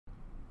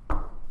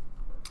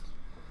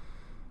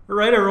All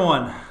right,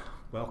 everyone.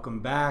 Welcome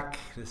back.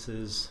 This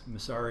is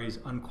Messari's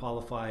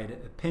Unqualified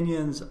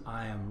Opinions.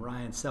 I am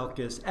Ryan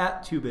Selkis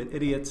at 2-Bit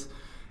Idiots,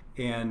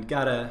 and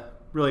got a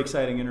really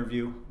exciting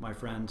interview. My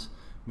friend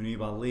Muneeb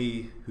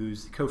Ali,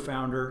 who's the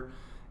co-founder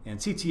and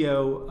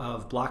CTO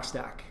of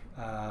Blockstack,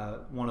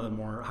 one of the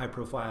more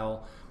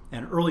high-profile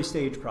and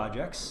early-stage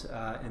projects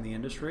in the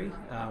industry.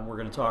 We're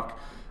going to talk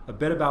a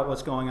bit about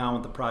what's going on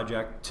with the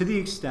project to the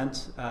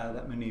extent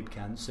that Muneeb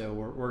can. So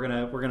we're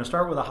gonna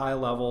start with a high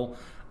level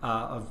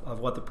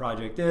of what the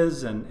project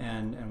is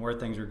and where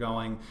things are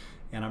going.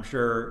 And I'm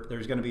sure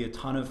there's going to be a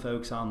ton of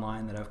folks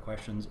online that have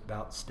questions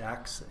about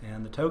stacks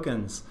and the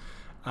tokens.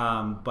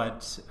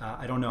 But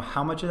I don't know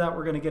how much of that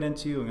we're going to get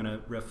into. I'm going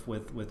to riff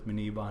with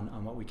Muneeb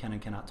on what we can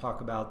and cannot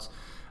talk about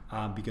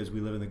because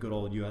we live in the good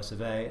old US of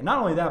A. And not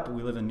only that, but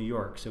we live in New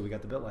York, so we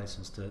got the bit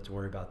license to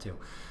worry about too.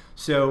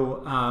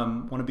 So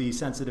want to be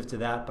sensitive to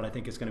that, but I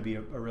think it's going to be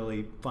a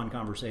really fun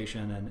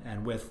conversation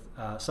and with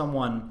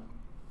someone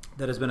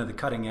that has been at the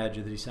cutting edge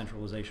of the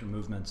decentralization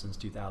movement since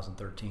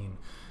 2013,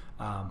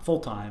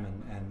 full-time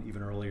and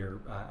even earlier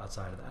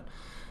outside of that.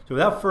 So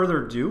without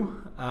further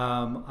ado,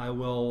 I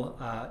will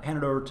hand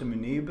it over to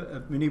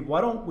Muneeb. Muneeb, why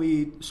don't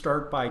we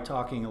start by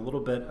talking a little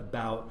bit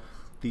about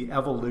the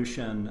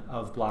evolution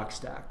of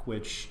Blockstack,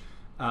 which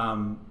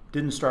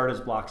didn't start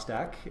as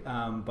Blockstack,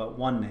 but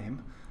one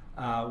name.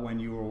 When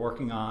you were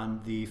working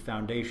on the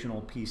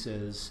foundational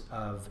pieces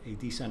of a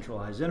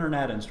decentralized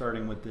internet and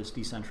starting with this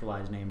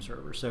decentralized name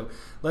server. So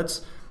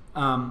let's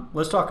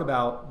talk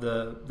about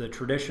the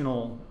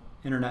traditional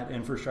internet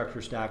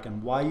infrastructure stack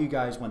and why you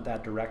guys went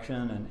that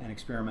direction and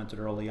experimented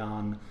early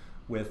on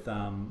with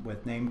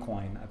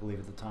Namecoin, I believe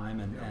at the time,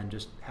 and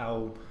just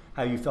how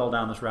you fell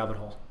down this rabbit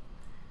hole.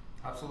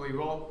 Absolutely.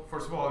 Well,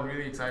 first of all, I'm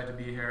really excited to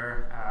be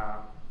here.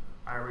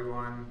 Hi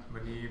everyone,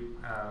 Muneeb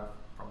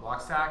from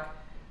Blockstack.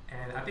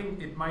 And I think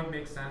it might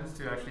make sense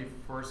to actually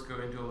first go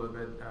into a little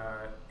bit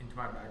into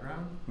my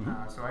background.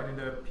 Mm-hmm. So I did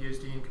a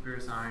PhD in computer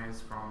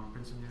science from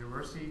Princeton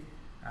University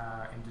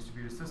in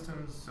distributed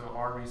systems. So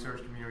our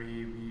research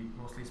community, we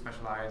mostly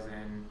specialize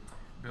in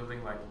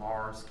building like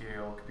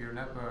large-scale computer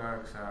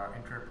networks,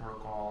 internet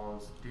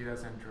protocols, data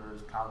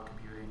centers, cloud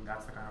computing.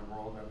 That's the kind of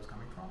world I was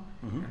coming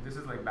from. Mm-hmm. And this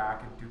is like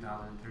back in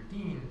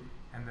 2013.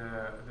 And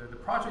the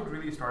project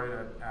really started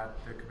at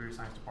the computer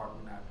science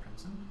department at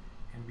Princeton.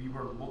 And we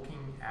were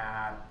looking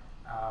at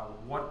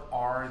what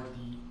are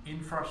the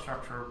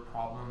infrastructure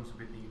problems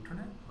with the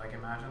internet. Like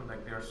imagine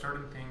like there are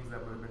certain things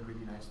that would have been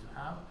really nice to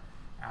have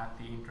at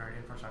the internet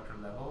infrastructure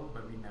level,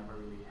 but we never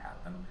really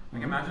had them.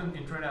 Like imagine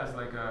internet as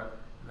like a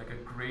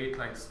great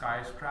like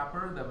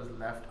skyscraper that was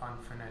left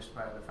unfinished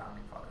by the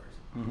founding fathers,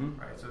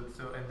 right?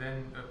 So and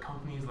then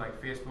companies like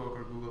Facebook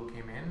or Google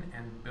came in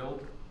and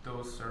built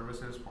those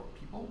services for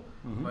people,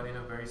 but in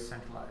a very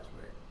centralized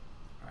way,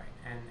 right?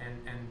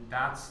 And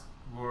that's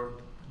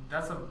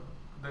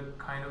the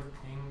kind of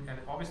thing, and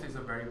obviously it's a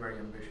very, very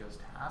ambitious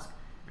task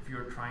if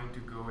you're trying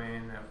to go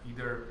in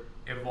either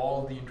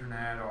evolve the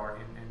internet or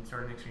in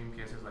certain extreme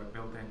cases like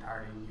build the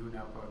entirely new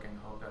network and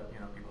hope that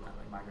people can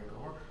like migrate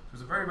over. So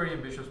it's a very, very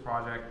ambitious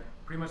project,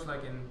 pretty much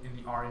like in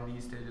the R&D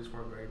stages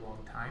for a very long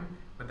time,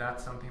 but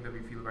that's something that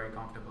we feel very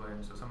comfortable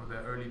in. So some of the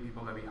early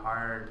people that we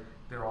hired,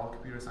 they're all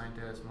computer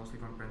scientists, mostly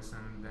from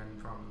Princeton, then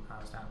from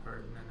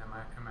Stanford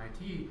and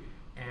MIT.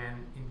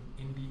 And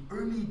in the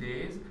early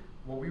days,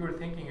 what we were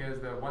thinking is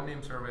the one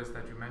name service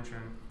that you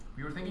mentioned,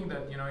 we were thinking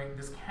that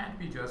this can't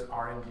be just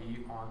R&D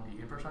on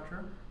the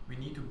infrastructure. We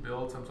need to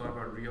build some sort of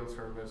a real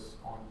service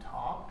on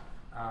top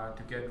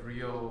to get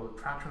real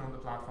traction on the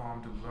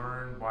platform, to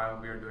learn while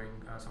we are doing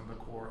some of the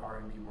core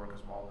R&D work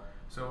as well.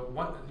 So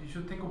you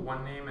should think of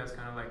one name as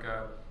kind of like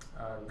a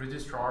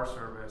registrar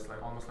service,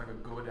 like almost like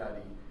a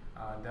GoDaddy.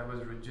 That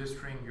was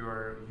registering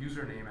your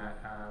username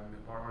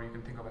or you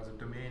can think of as a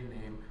domain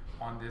name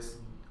on this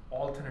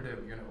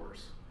alternative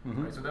universe.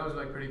 Right? So that was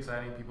like pretty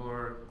exciting. People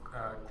were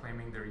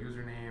claiming their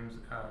usernames,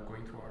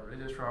 going through our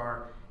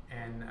registrar,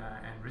 and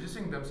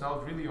registering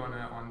themselves really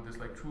on this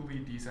like truly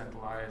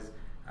decentralized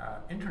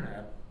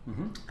internet.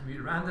 And we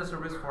ran the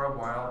service for a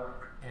while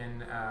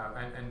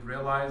and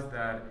realized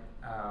that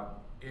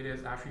it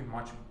is actually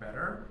much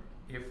better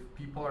if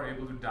people are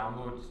able to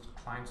download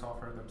client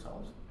software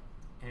themselves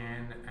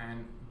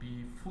and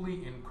be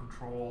fully in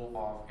control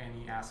of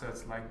any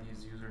assets like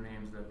these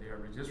usernames that they are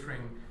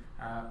registering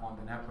on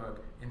the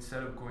network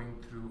instead of going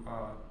through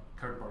a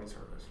third-party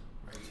service.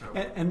 Right? So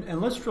and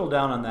let's drill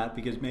down on that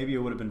because maybe it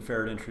would have been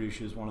fair to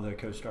introduce you as one of the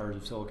co-stars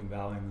of Silicon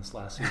Valley in this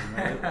last season.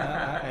 Right?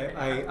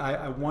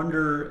 I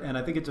wonder, and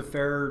I think it's a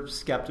fair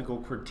skeptical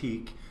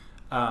critique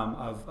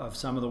of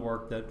some of the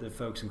work that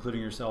folks,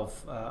 including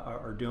yourself,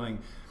 are doing.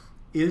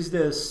 Is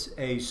this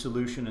a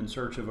solution in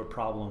search of a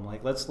problem?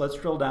 Like let's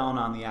drill down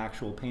on the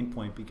actual pain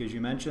point because you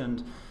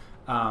mentioned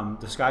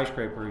the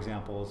skyscraper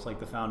example. It's like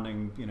the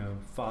founding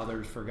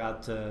fathers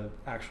forgot to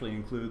actually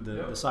include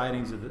the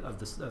sidings of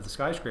the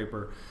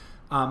skyscraper.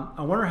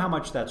 I wonder how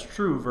much that's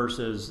true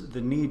versus the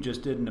need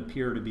just didn't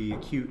appear to be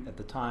acute at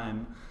the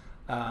time,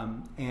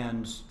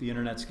 and the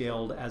internet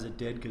scaled as it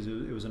did because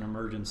it was an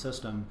emergent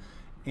system.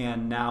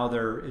 and now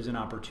there is an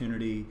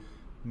opportunity,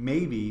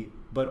 maybe,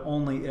 but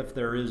only if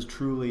there is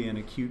truly an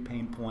acute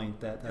pain point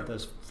that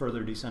this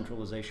further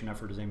decentralization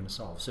effort is aiming to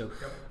solve. So,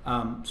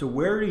 so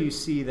where do you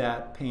see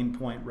that pain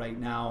point right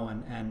now?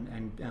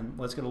 And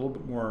let's get a little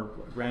bit more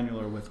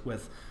granular with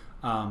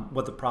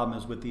what the problem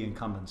is with the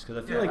incumbents,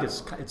 because I feel like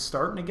it's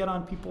starting to get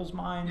on people's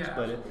minds,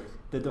 but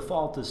the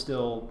default is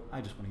still,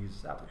 I just want to use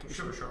this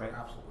application. Sure, right?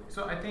 Absolutely.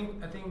 So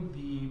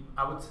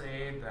I would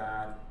say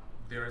that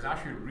there is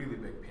actually a really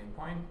big pain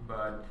point,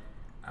 but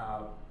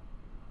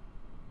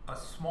a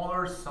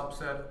smaller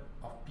subset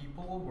of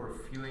people were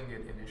feeling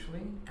it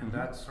initially, and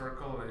that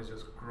circle is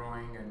just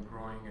growing and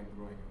growing and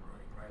growing and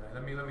growing. Right?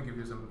 Let me give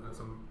you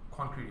some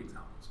concrete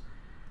examples.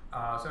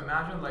 So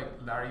imagine like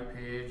Larry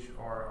Page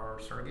or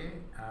Sergey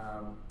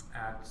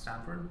at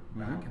Stanford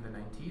back in the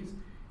 90s.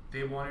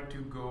 They wanted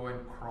to go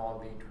and crawl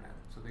the internet,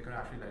 so they could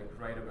actually like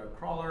write a web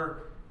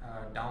crawler,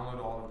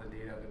 download all of the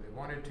data that they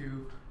wanted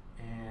to,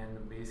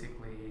 and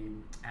basically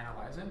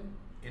analyze it,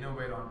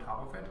 innovate on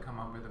top of it, come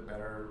up with a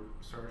better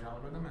search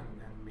algorithm,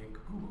 and make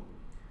Google.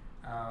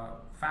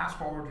 Fast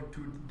forward to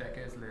 2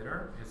 decades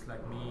later, it's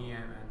like me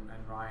and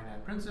Ryan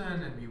at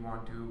Princeton, and we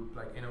want to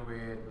like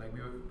innovate. Like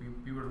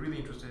we were really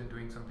interested in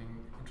doing something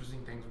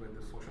interesting things with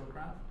the social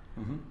graph,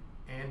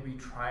 and we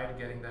tried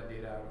getting that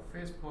data out of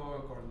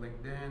Facebook or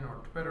LinkedIn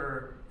or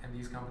Twitter, and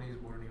these companies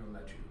wouldn't even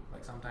let you.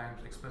 Like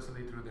sometimes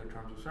explicitly through their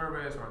terms of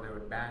service, or they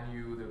would ban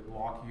you, they would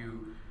block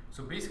you.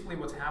 So basically,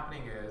 what's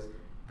happening is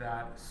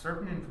that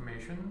certain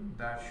information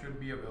that should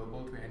be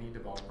available to any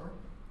developer,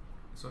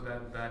 so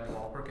that that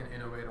developer can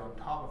innovate on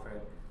top of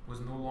it, was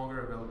no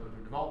longer available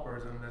to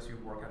developers unless you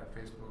work at a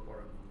Facebook or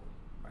a Google,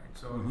 right?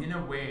 So in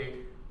a way,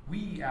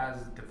 we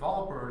as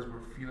developers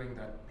were feeling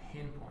that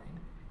pain point.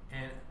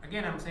 And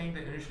again, I'm saying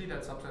that initially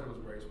that subset was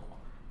very small.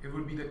 It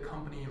would be the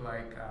company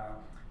like,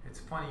 it's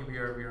funny, we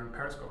are in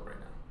Periscope right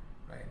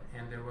now, right?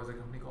 And there was a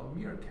company called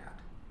Meerkat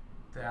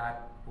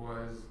that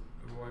was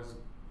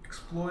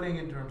exploding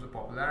in terms of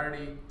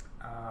popularity.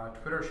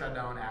 Twitter shut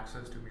down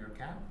access to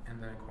Meerkat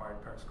and then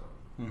acquired Periscope.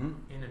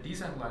 In a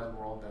decentralized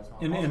world, that's not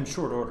possible. In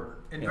short order.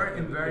 In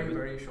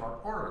very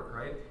short order,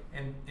 right?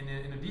 And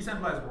in a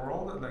decentralized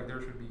world, like there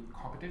should be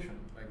competition.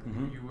 Like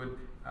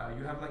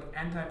you have like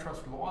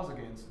antitrust laws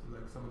against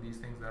like some of these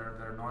things that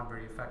are not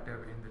very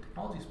effective in the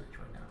technology space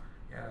right now.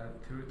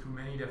 Through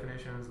many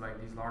definitions, like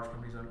these large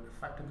companies are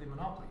effectively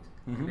monopolies.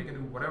 They can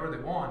do whatever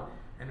they want.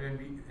 And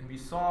when we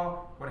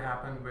saw what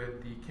happened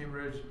with the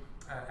Cambridge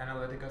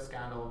Analytica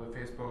scandal with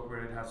Facebook,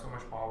 where it has so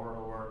much power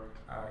over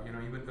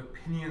even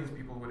opinions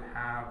people would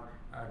have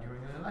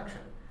during an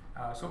election.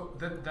 So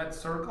that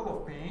circle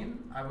of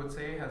pain, I would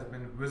say, has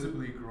been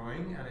visibly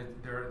growing, and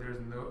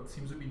there's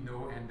seems to be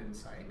no end in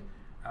sight.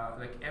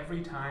 Like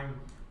every time,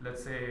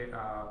 let's say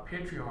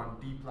Patreon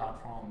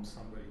deplatforms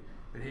somebody,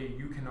 that hey,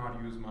 you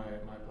cannot use my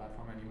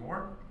platform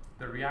anymore.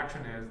 The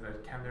reaction is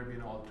that can there be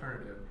an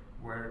alternative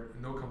where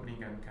no company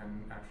can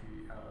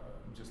actually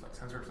just like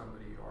censor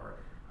somebody or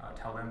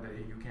tell them that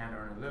hey, you can't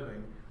earn a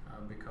living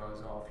because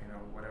of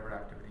whatever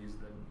activities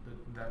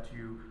that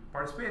you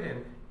participate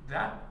in.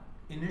 That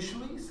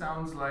initially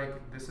sounds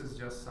like this is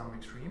just some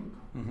extreme.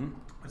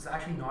 It's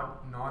actually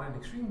not an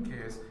extreme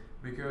case,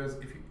 because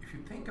if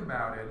you think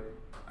about it,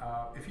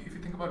 if you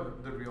think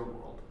about the real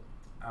world,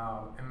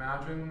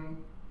 imagine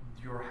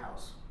your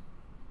house,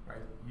 right?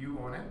 You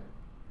own it.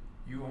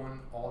 You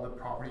own all the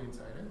property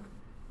inside it,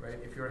 right?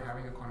 If you're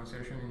having a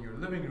conversation in your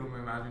living room,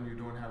 imagine you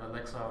don't have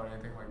Alexa or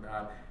anything like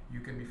that. You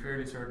can be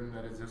fairly certain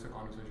that it's just a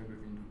conversation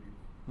between two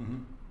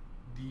people.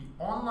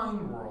 The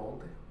online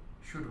world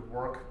should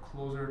work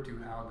closer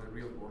to how the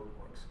real world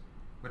works.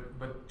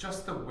 But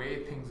just the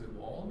way things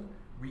evolved,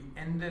 we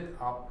ended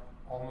up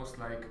almost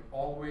like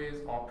always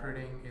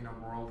operating in a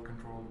world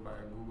controlled by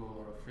a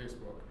Google or a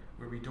Facebook,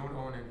 where we don't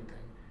own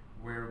anything,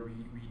 where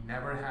we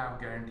never have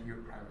guarantee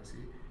of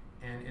privacy,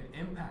 and it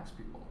impacts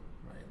people,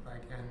 right?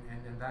 Like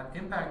and that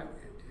impact,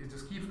 it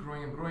just keeps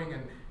growing and growing,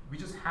 and we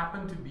just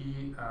happen to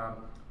be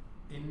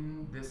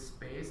in this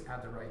space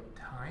at the right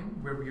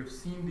time where we have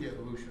seen the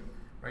evolution,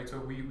 right? So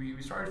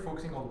we started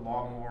focusing a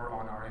lot more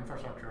on our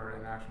infrastructure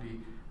and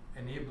actually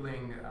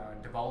enabling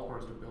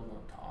developers to build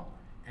on top.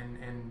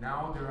 And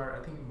now there are,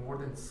 I think, more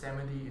than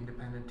 70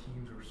 independent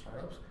teams or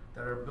startups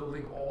that are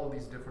building all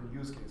these different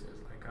use cases.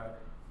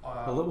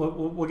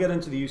 We'll get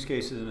into the use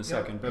cases in a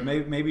second, but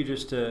maybe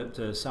just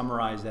to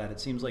summarize that, it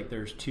seems like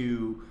there's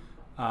two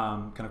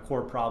kind of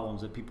core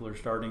problems that people are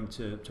starting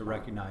to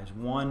recognize.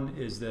 One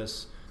is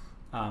this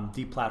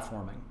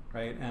deplatforming,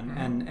 right?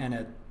 And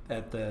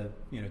at the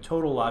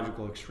total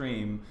logical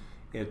extreme,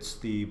 it's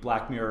the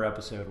Black Mirror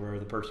episode where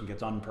the person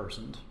gets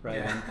unpersoned,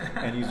 right?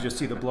 And you just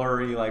see the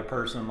blurry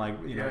person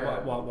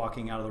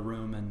walking out of the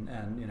room and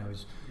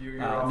is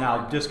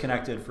now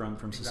disconnected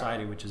from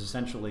society, which is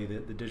essentially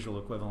the digital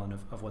equivalent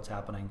of what's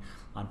happening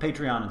on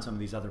Patreon and some of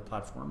these other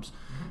platforms.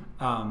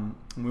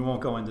 We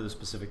won't go into the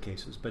specific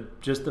cases, but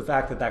just the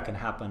fact that can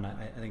happen,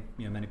 I think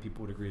many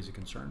people would agree is a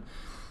concern.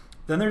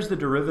 Then there's the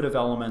derivative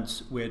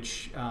elements,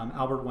 which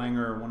Albert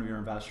Wenger, one of your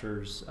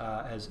investors,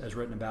 has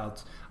written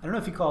about. I don't know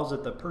if he calls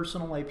it the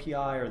personal API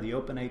or the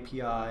open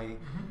API,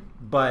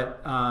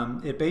 but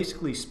it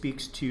basically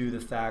speaks to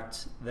the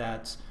fact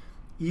that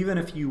even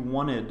if you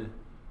wanted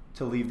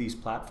to leave these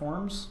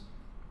platforms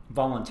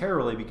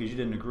voluntarily because you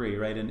didn't agree,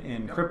 right?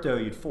 In crypto,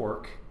 you'd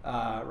fork,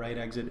 right?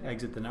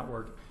 Exit the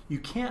network. You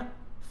can't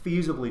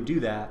feasibly do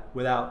that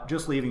without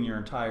just leaving your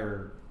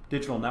entire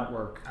digital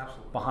network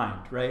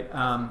behind, right?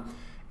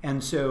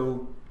 And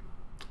so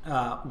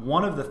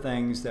one of the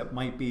things that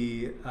might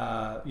be,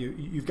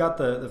 you've got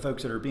the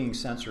folks that are being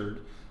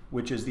censored,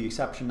 which is the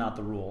exception, not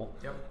the rule.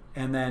 Yep.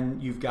 And then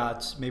you've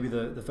got maybe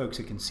the folks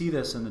that can see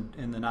this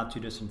in the not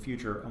too distant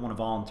future and want to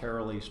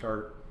voluntarily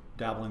start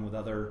dabbling with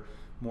other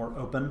more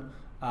open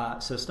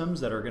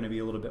systems that are going to be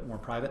a little bit more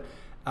private.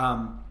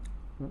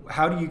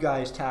 How do you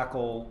guys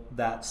tackle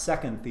that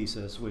second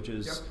thesis, which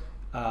is,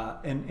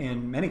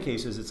 in many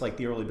cases, it's like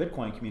the early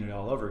Bitcoin community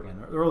all over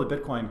again. The early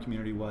Bitcoin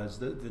community was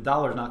the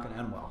dollar's not going to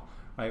end well,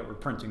 right? We're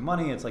printing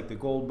money. It's like the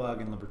gold bug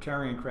and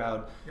libertarian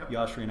crowd, the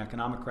Austrian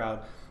economic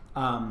crowd.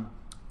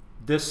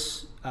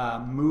 This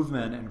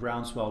movement and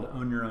groundswell to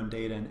own your own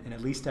data and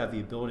at least have the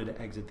ability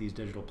to exit these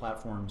digital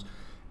platforms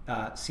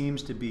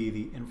seems to be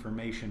the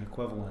information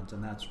equivalent,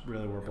 and that's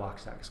really where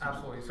Blockstack is coming.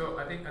 Absolutely. So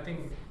I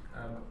think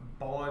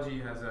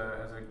Balaji has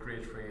a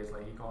great phrase,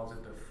 like he calls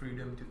it the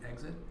freedom to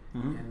exit,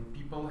 and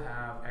people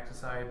have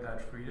exercised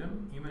that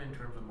freedom even in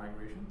terms of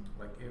migration.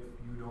 Like if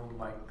you don't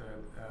like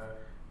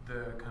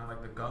the kind of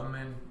like the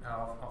government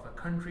of the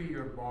country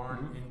you're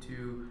born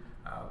into,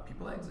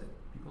 people exit.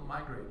 People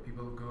migrate.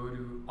 People go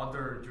to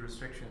other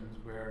jurisdictions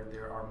where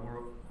there are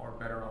more or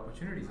better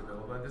opportunities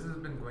available. And this has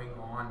been going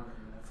on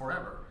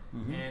forever.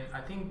 And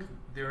I think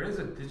there is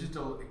a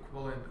digital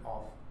equivalent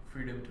of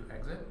freedom to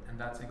exit, and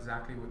that's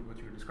exactly what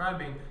you're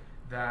describing.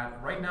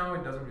 That right now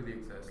it doesn't really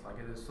exist. Like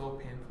it is so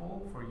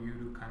painful for you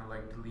to kind of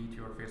like delete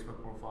your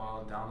Facebook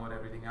profile, download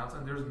everything else,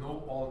 and there's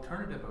no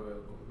alternative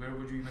available. Where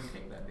would you even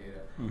take that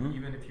data,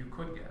 even if you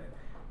could get it?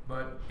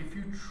 But if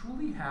you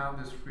truly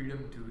have this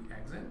freedom to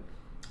exit,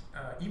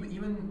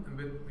 even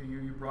with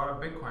you brought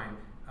up Bitcoin,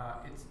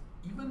 it's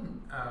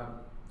even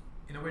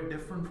in a way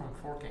different from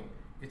forking.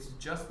 It's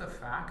just the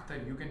fact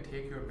that you can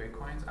take your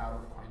Bitcoins out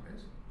of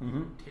Coinbase,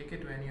 take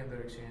it to any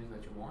other exchange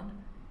that you want.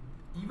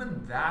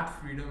 Even that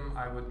freedom,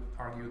 I would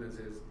argue, this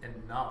is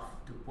enough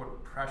to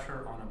put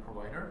pressure on a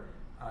provider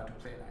to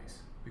play nice.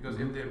 Because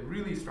if they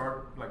really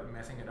start like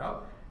messing it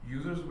up,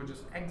 users would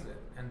just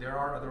exit, and there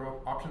are other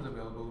options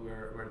available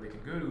where they can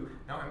go to.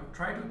 Now I'm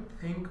trying to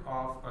think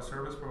of a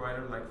service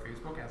provider like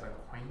Facebook as a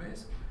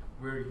Coinbase,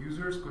 where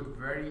users could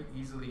very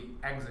easily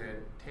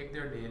exit, take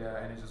their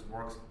data, and it just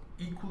works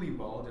equally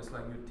well, just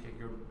like you take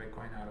your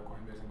Bitcoin out of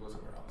Coinbase and go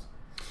somewhere else.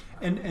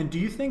 And do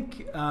you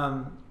think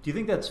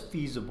that's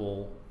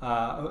feasible?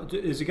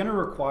 Is it going to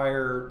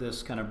require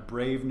this kind of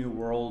brave new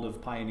world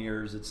of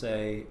pioneers that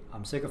say,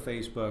 I'm sick of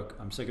Facebook,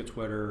 I'm sick of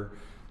Twitter,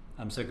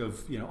 I'm sick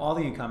of all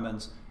the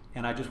incumbents,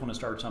 and I just want to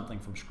start something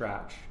from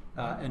scratch?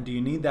 And do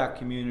you need that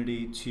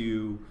community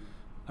to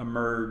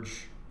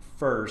emerge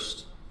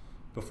first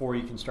before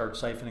you can start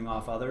siphoning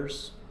off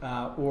others,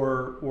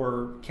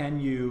 or can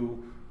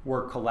you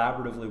work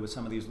collaboratively with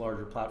some of these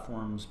larger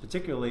platforms,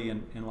 particularly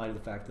in light of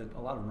the fact that a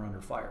lot of them are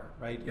under fire,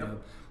 right?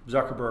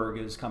 Zuckerberg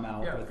has come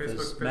out with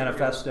this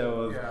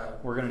manifesto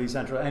of we're going to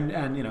decentralize,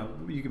 and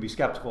you can be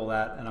skeptical of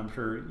that, and I'm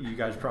sure you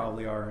guys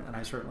probably are, and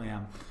I certainly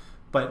am.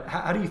 But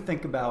how do you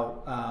think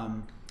about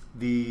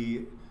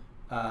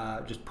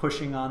just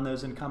pushing on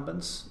those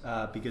incumbents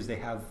because they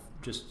have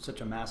just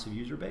such a massive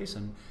user base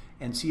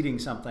and seeding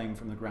something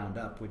from the ground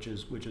up, which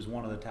is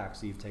one of the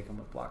tacks that you've taken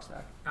with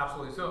Blockstack?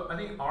 Absolutely. So I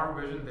think our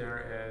vision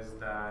there is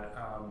that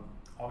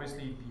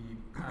obviously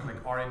the kind of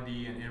like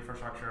R&D and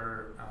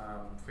infrastructure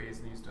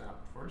phase needs to happen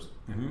first,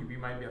 and we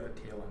might be at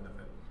the tail end of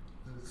it,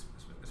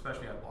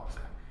 especially at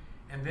Blockstack.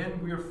 And then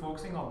we are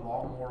focusing a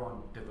lot more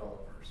on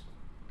developers.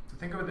 So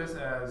think of this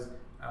as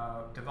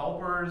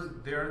developers.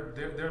 They're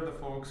the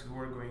folks who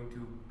are going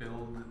to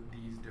build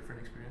these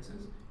different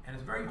experiences, and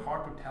it's very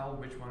hard to tell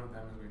which one of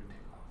them is going to take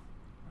off,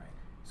 right?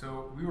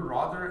 So we would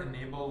rather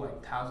enable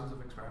like thousands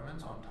of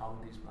experiments on top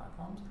of these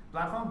platforms,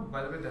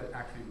 by the way, that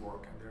actually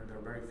work, and there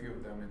are very few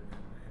of them in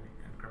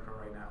crypto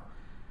right now.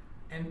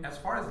 And as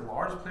far as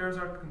large players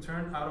are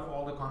concerned, out of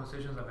all the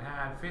conversations I've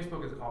had,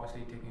 Facebook is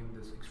obviously taking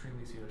this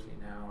extremely seriously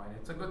now, and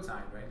it's a good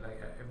sign, right? Like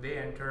if they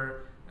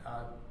enter,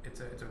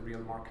 it's a real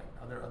market.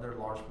 Other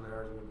large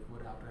players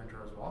would have to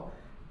enter as well.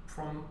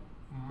 From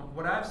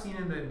what I've seen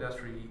in the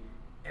industry,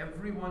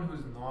 everyone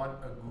who's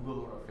not a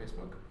Google or a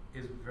Facebook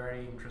is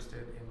very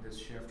interested in this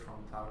shift from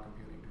cloud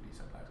computing to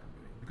decentralized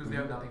computing because they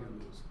have nothing to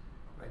lose,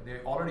 right? They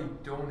already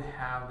don't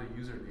have the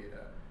user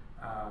data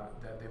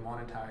that they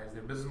monetize.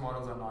 Their business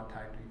models are not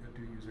tied to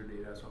user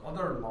data. So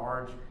other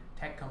large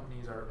tech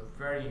companies are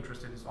very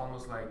interested. It's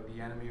almost like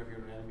the enemy of your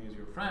enemy is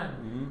your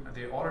friend.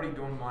 They already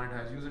don't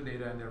monetize user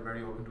data, and they're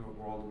very open to a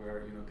world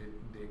where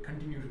they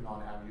continue to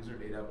not have user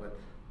data, but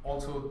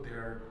also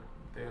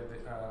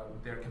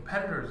their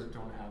competitors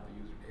don't have the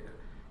user data.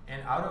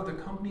 And out of the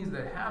companies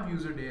that have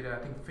user data,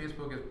 I think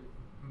Facebook is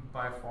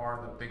by far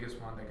the biggest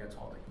one that gets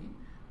all the heat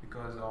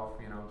because of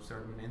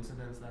certain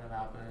incidents that have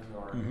happened,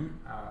 or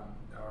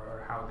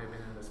or how they've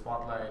been in the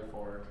spotlight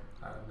for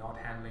not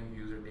handling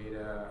user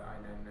data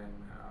and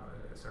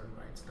a certain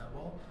rights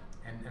level,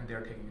 and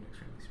they're taking it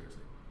extremely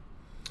seriously.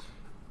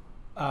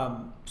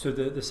 So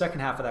the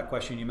second half of that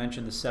question, you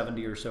mentioned the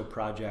 70 or so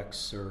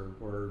projects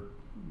or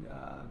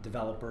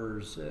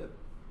developers,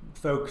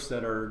 folks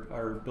that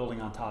are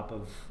building on top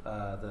of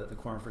the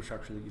core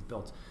infrastructure that you've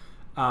built.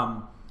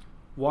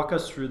 Walk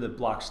us through the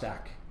block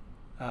stack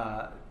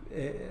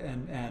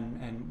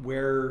and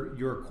where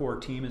your core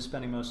team is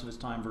spending most of its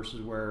time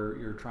versus where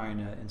you're trying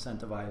to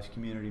incentivize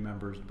community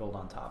members to build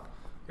on top.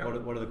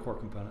 Yep. What are the core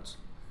components?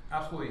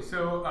 Absolutely.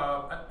 So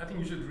I think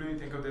you should really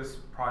think of this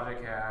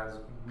project as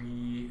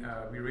we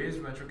raised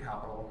venture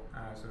capital.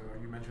 So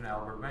you mentioned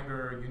Albert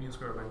Wenger, Union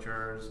Square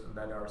Ventures,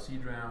 led our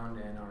seed round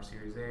and our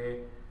Series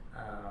A,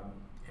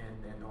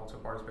 and also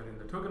participated in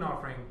the token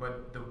offering.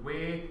 But the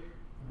way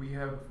we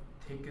have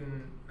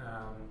taken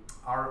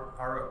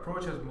our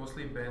approach has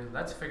mostly been,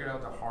 let's figure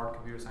out the hard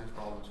computer science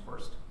problems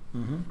first,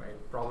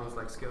 right? Problems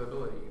like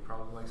scalability,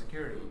 problems like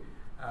security.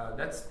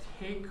 Let's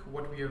take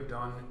what we have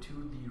done to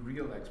the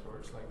real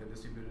experts, like the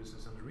distributed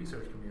systems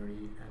research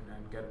community,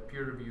 and get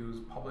peer reviews,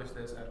 publish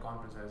this at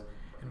conferences.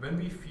 And when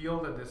we feel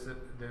that this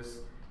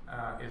is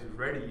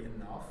ready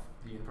enough,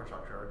 the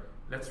infrastructure,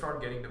 let's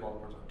start getting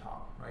developers on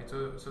top, right?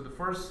 So the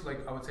first,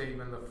 I would say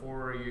even the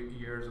 4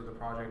 years of the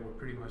project were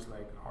pretty much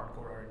like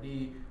hardcore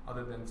R&D,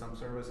 other than some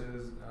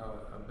services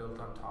built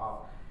on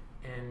top.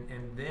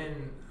 And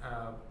then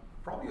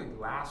probably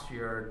last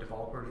year,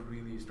 developers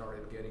really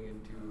started getting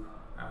into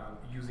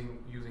using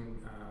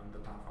the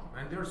platform.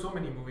 And there are so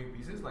many moving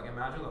pieces. Like,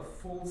 imagine a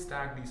full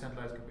stack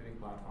decentralized computing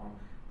platform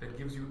that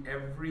gives you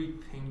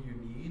everything you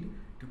need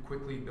to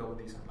quickly build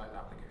decentralized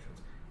applications.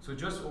 So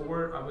just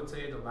over, I would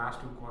say, the last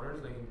 2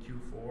 quarters, like in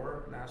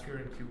Q4 last year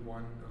and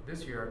Q1 of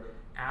this year,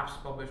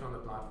 apps published on the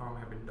platform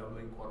have been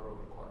doubling quarter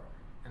over quarter.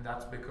 And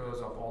that's because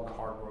of all the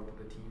hard work that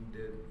the team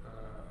did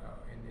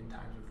in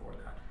times before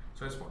that.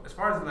 So as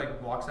far as like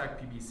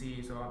Blockstack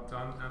PBC,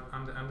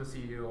 I'm the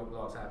CEO of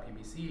Blockstack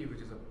PBC,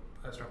 which is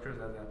a structure as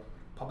a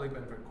public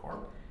benefit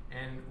corp,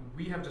 and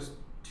we have just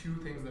 2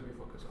 things that we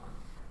focus on.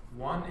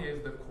 One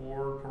is the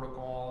core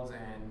protocols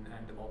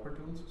and developer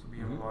tools. So we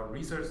have a lot of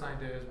research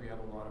scientists, we have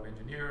a lot of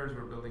engineers,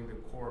 we're building the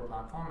core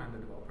platform and the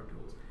developer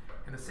tools.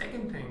 And the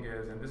second thing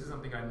is, and this is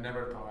something I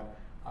never thought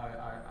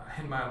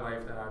in my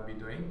life that I'd be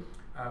doing,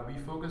 we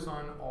focus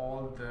on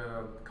all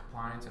the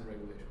compliance and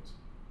regulations.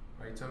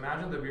 Right? So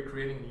imagine that we're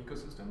creating an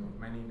ecosystem of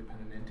many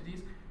independent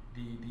entities.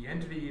 The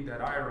entity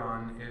that I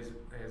run is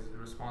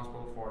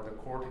responsible for the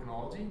core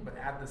technology, but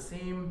at the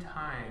same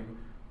time,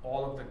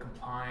 all of the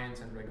compliance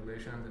and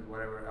regulations and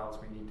whatever else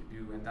we need to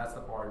do, and that's the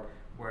part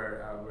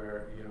where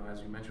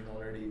as you mentioned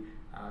already,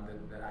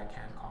 that I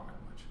can't comment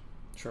much.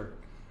 Sure.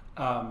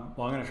 Well,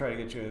 I'm going to try to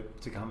get you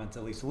to comment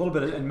at least a little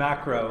bit in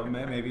macro,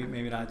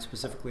 maybe not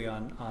specifically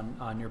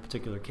on your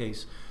particular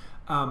case.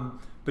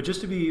 But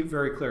just to be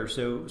very clear,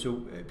 so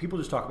people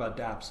just talk about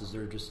dApps as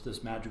they're just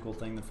this magical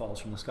thing that falls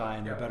from the sky,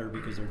 and they're better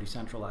because they're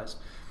decentralized.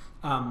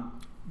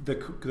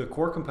 The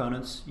core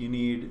components, you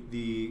need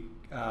the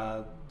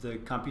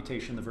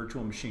computation, the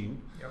virtual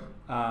machine. Yep.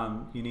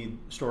 You need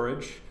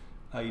storage.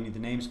 You need the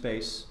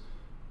namespace,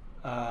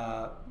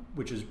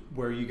 which is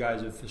where you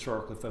guys have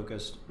historically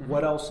focused.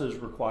 What else is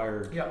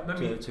required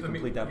to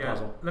complete that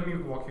puzzle? Let me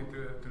walk you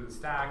through the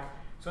stack.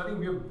 So I think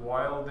we have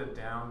boiled it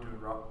down to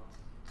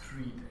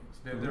 3 things.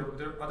 There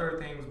are other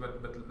things,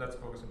 but let's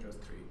focus on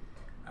just 3.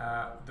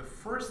 The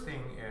first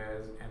thing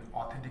is an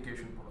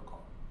authentication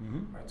protocol.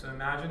 Right? So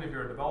imagine if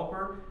you're a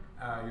developer,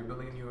 you're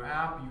building a new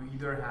app, you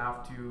either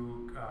have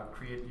to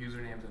create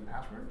usernames and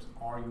passwords,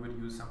 or you would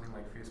use something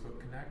like Facebook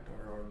Connect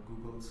or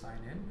Google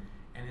Sign In.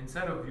 And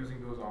instead of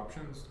using those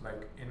options,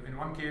 like in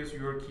one case,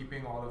 you're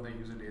keeping all of the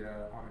user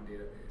data on a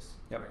database.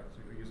 Yep. Right?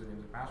 So your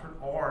usernames and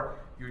password, or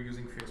you're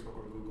using Facebook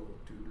or Google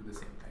to do the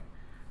same thing.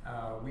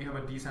 We have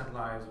a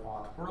decentralized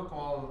auth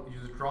protocol. You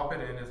just drop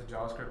it in as a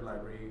JavaScript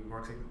library. It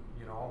works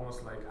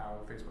almost like how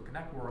Facebook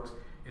Connect works.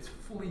 It's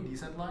fully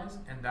decentralized,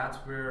 and that's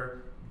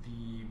where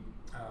the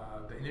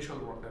initial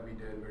work that we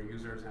did, where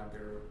users have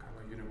their kind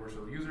of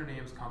universal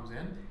usernames, comes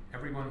in.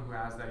 Everyone who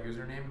has that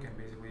username can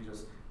basically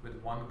just,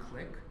 with one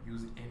click,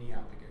 use any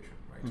application.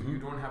 Right? So you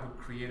don't have to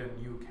create a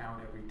new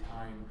account every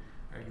time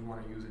you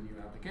want to use a new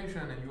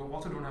application, and you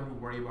also don't have to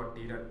worry about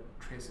data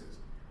traces.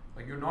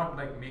 Like, you're not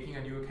like making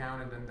a new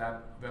account and then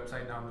that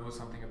website now knows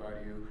something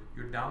about you.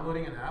 You're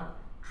downloading an app,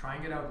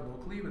 trying it out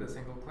locally with a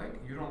single click.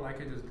 You don't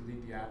like it, just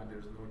delete the app, and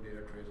there's no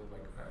data trace of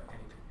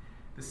anything.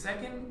 The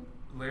second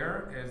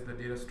layer is the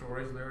data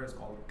storage layer. It's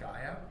called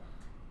Gaia,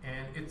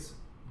 and it's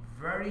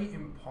very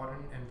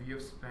important, and we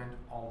have spent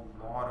a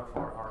lot of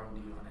our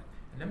R&D on it.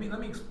 And let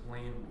me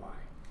explain why.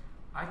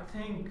 I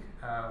think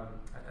I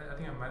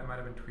might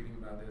have been tweeting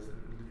about this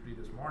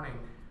literally this morning,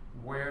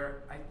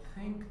 where I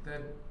think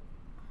that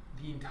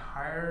the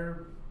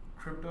entire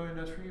crypto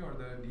industry or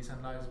the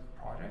decentralized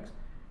projects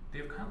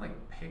they've kind of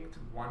like picked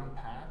one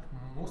path,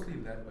 mostly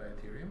led by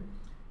Ethereum,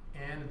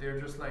 and they're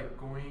just like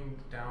going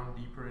down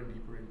deeper and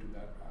deeper into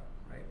that path,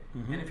 right?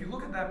 Mm-hmm. And if you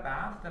look at that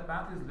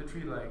path is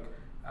literally like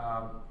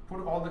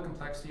put all the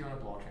complexity on a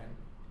blockchain.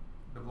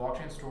 The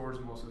blockchain stores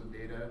most of the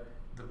data.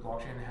 The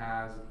blockchain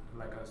has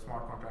like a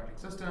smart contracting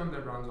system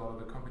that runs all of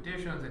the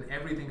computations, and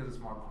everything is a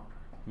smart contract,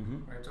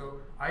 Mm-hmm. right? So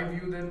I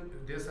view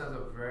this as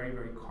a very,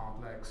 very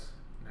complex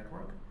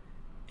network,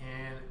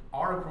 and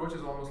our approach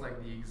is almost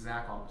like the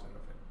exact opposite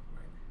of it,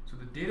 right? So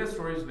the data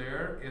storage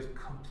layer is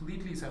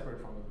completely separate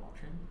from the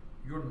blockchain.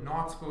 You're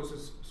not supposed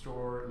to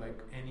store like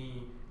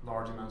any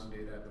large amounts of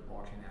data at the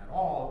blockchain at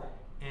all,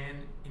 and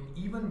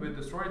even with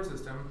the storage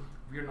system,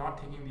 we are not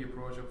taking the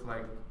approach of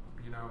like,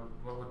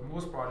 with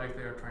most projects,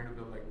 they are trying to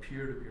build like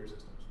peer-to-peer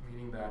systems,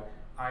 meaning that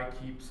I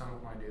keep some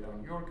of my data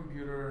on your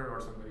computer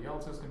or somebody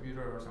else's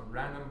computer or some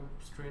random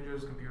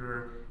stranger's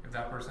computer. If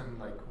that person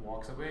like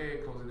walks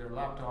away, closes their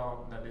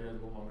laptop, that data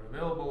is no longer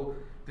available.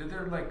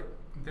 There's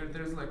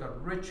like a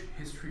rich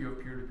history of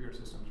peer-to-peer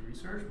systems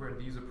research where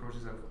these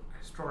approaches have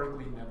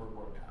historically never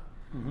worked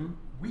out. Mm-hmm.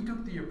 We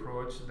took the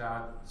approach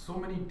that so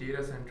many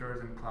data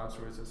centers and cloud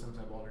storage systems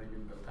have already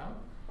been built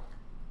out.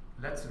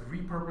 Let's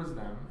repurpose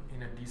them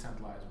in a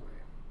decentralized way,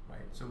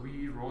 right? So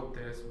we wrote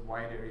this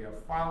wide area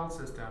file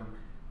system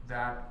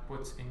that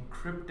puts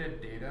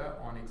encrypted data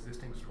on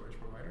existing storage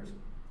providers.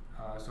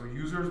 So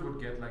users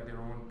would get like their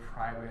own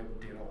private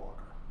data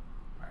locker,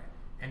 right?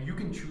 And you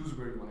can choose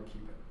where you want to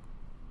keep it,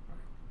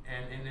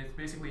 right? And it's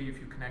basically if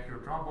you connect your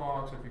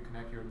Dropbox or if you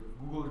connect your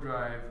Google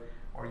Drive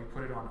or you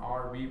put it on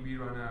we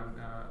run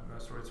a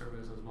storage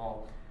service as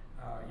well.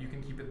 You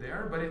can keep it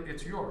there, but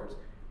it's yours.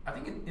 I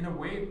think in a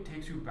way it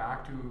takes you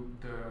back to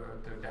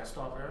the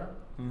desktop era,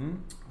 Mm-hmm.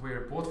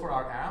 where both for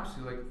our apps,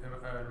 you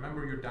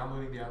remember you're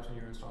downloading the apps and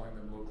you're installing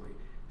them locally.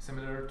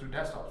 Similar to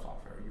desktop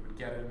software, you would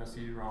get it in a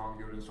CD-ROM,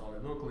 you would install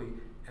it locally,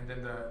 and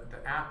then the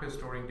app is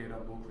storing data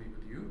locally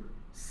with you.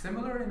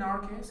 Similar in our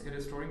case, it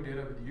is storing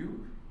data with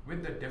you,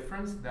 with the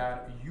difference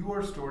that you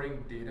are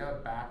storing data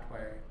backed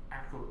by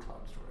actual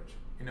cloud storage.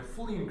 In a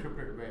fully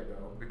encrypted way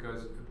though,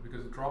 because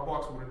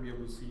Dropbox wouldn't be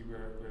able to see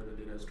where the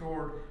data is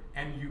stored,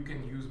 and you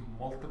can use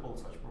multiple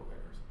such providers.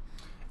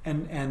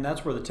 And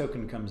that's where the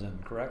token comes in,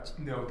 correct?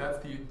 No, that's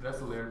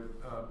the layer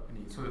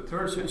beneath. So the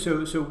third.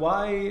 So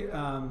why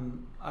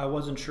I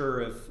wasn't sure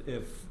if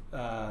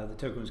the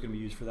token was going to be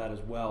used for that as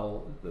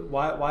well.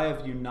 Why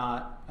have you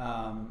not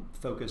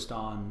focused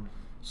on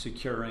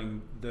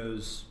securing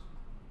those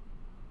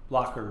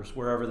lockers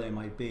wherever they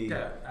might be?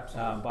 Yeah,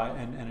 absolutely.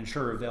 And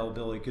ensure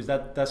availability, because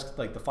that's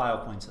like the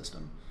Filecoin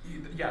system.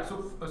 Yeah. So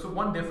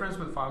one difference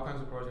with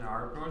Filecoin's approach and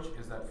our approach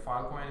is that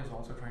Filecoin is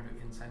also trying to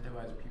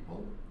incentivize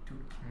people to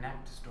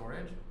connect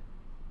storage,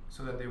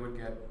 so that they would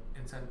get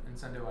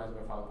incentivized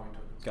by Filecoin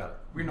tokens. Got it.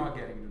 We're not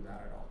getting into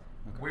that at all.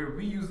 Okay. Where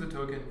we use the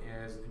token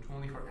is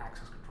only for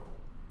access control.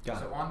 Got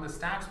so it. on the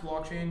Stacks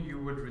blockchain, you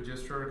would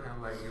register kind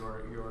of like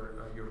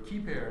your key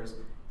pairs,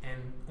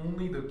 and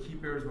only the key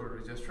pairs who are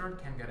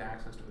registered can get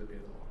access to the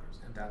data lockers,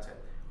 and that's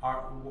it.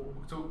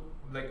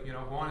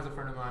 Juan is a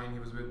friend of mine. He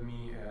was with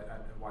me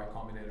at Y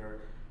Combinator,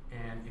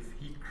 and if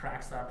he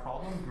cracks that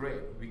problem,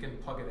 great, we can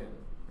plug it in,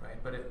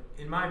 right? But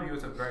in my view,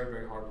 it's a very,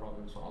 very hard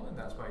problem to solve, and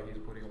that's why he's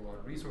putting a lot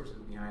of resources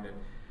behind it.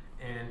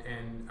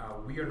 And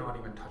we are not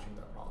even touching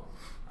that problem.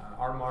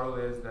 Our model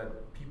is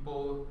that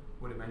people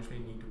would eventually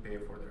need to pay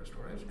for their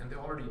storage, and they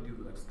already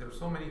do. There's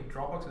so many.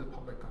 Dropbox is a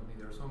public company.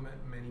 There are so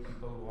many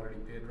people who already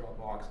pay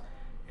Dropbox,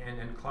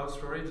 and cloud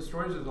storage.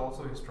 Storage has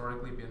also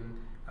historically been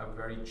a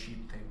very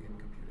cheap thing in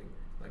computing.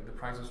 Like the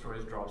price of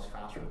storage drops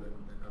faster than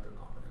other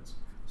components.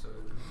 So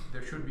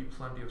there should be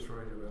plenty of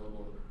storage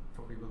available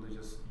for people to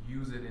just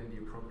use it in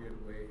the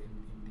appropriate way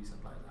in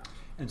decentralized apps.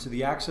 And so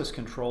the access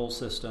control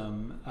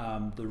system,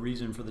 the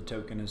reason for the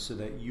token is so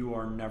that you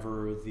are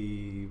never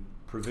the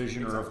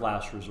provisioner Exactly. of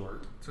last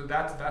resort. So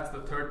that's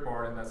the third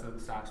part, and that's the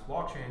Stacks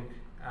blockchain.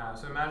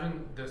 So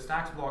imagine the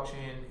Stacks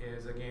blockchain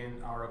is,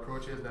 again, our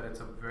approach is that it's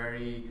a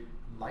very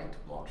light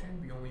blockchain.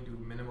 We only do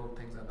minimal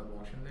things at the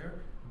blockchain layer.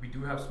 We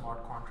do have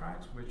smart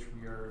contracts, which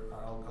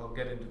I'll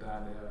get into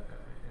that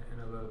in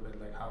a little bit,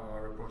 like how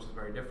our approach is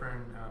very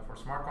different for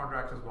smart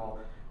contracts as well.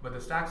 But the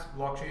Stacks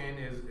blockchain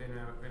is,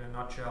 in a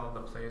nutshell,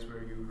 the place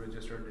where you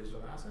register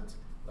digital assets,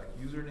 like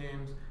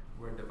usernames,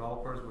 where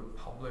developers would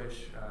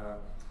publish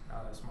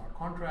smart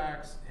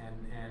contracts,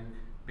 and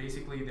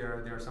basically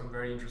there are some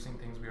very interesting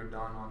things we have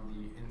done on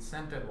the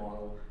incentive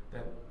model,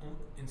 that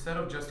instead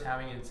of just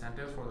having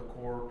incentives for the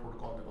core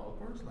protocol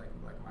developers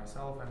like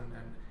myself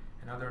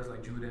and others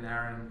like Jude and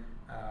Aaron,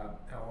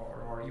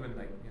 or even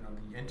like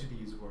the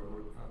entities who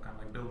are kind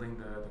of like building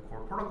the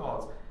core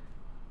protocols,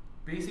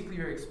 basically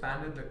we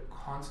expanded the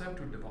concept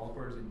to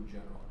developers in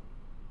general,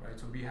 right?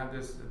 So we have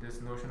this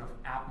notion of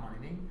app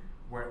mining,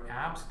 where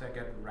apps that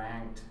get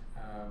ranked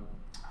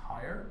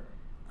higher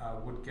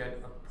would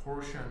get a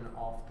portion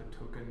of the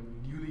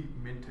newly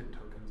minted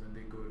tokens, and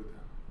they go to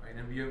them, right?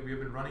 And we have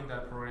been running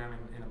that program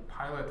in a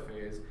pilot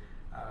phase.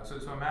 So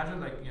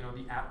imagine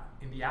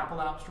in the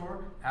Apple App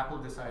Store, Apple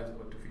decides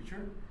what to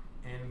feature,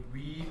 and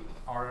we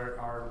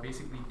are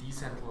basically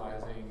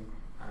decentralizing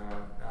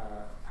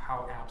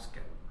how apps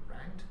get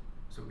ranked.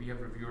 So we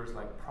have reviewers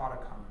like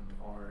Product Hunt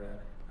or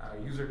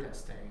user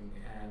testing,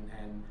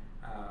 and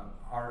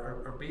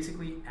are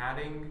basically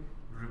adding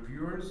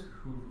reviewers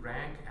who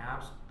rank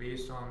apps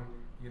based on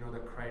the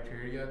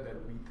criteria that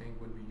we think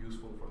would be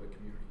useful for the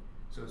community.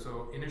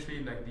 So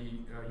initially, like the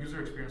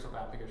user experience of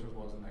applications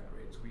wasn't that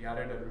great. So we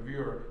added a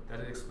reviewer that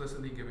is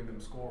explicitly giving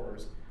them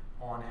scores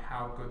on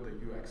how good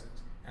the UX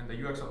is, and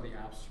the UX of the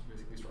apps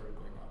basically started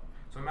going up.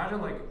 So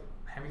imagine like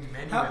having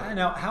many.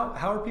 How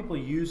are people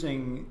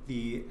using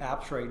the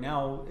apps right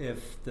now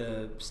if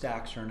the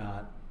stacks are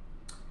not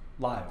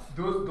live?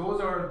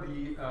 Those are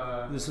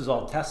the. This is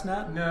all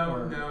testnet?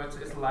 No, it's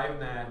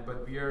LiveNet,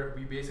 but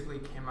we basically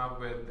came up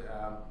with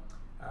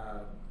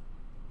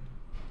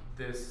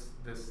this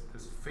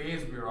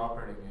phase we're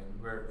operating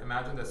in, where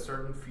imagine that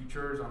certain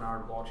features on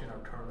our blockchain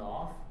are turned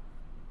off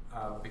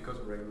because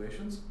of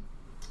regulations,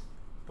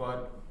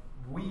 but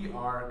we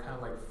are kind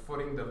of like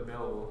footing the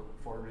bill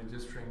for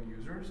registering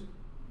users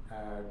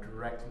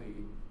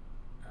directly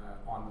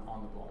on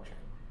the blockchain.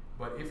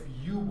 But if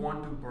you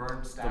want to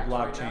burn stacks, the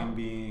blockchain right now,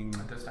 being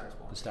the stacks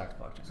blockchain. The stacks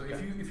blockchain. So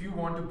okay. if you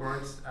want to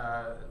burn,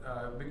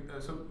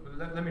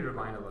 let me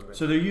rewind a little bit.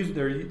 So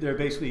they're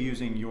basically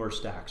using your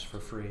stacks for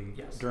free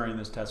during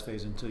this test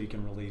phase until you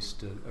can release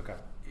to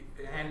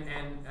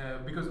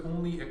And because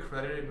only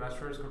accredited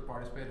investors could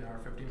participate in our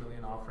 50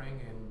 million offering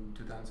in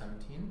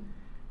 2017,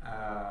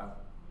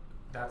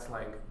 that's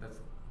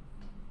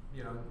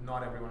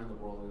not everyone in the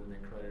world is an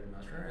accredited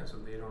investor, and so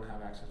they don't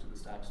have access to the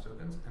stacks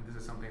tokens. And this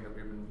is something that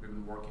we've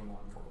been working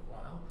on for a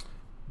while.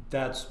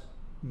 That's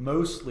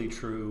mostly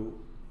true.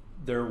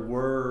 There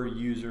were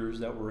users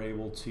that were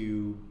able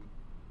to.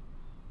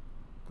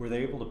 Were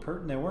they able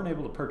to They weren't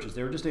able to purchase.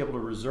 They were just able to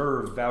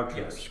reserve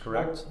vouchers.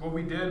 Correct. What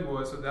we did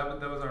was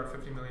that was our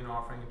 50 million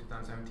offering in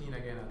 2017.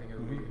 Again, I think it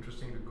would be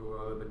interesting to go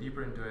a little bit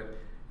deeper into it.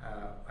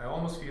 I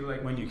almost feel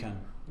like when you can.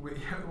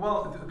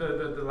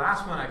 The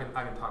last one I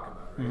can talk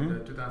about, right? The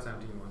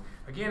 2017 one.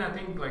 Again, I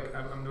think like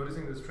I'm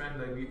noticing this trend.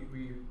 Like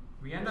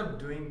we end up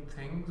doing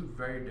things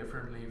very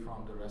differently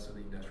from the rest of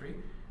the industry.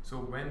 So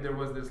when there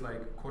was this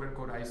like quote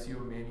unquote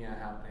ICO mania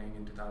happening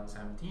in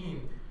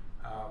 2017,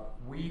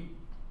 we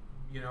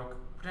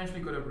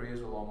potentially could have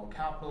raised a lot more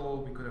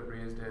capital. We could have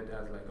raised it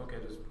as like, okay,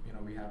 just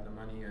we have the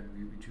money and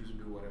we choose to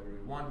do whatever we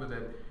want with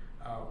it.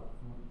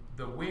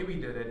 The way we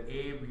did it,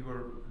 we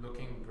were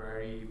looking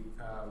very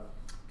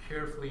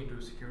carefully into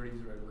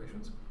securities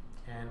regulations,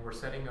 and we're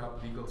setting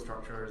up legal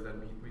structures that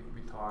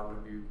we thought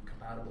would be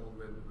compatible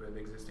with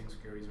existing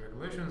securities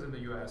regulations in the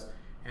US,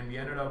 and we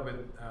ended up with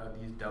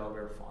these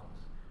Delaware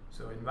funds.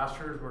 So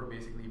investors were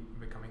basically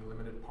becoming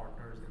limited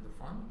partners in the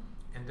fund,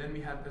 and then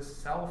we had this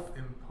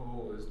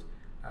self-imposed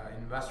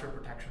investor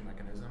protection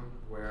mechanism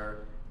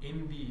where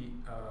in the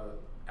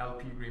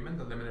LP agreement,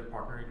 the limited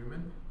partner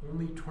agreement,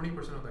 only 20%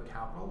 of the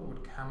capital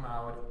would come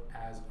out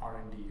as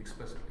R&D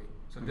explicitly.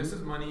 So this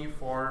is money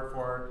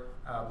for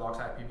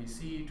BlockStack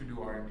PBC to do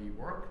R&D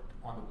work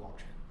on the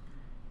blockchain.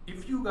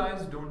 If you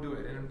guys don't do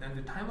it, and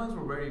the timelines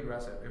were very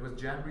aggressive, it was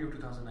January of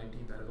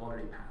 2019 that has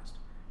already passed.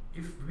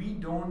 If we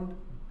don't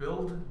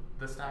build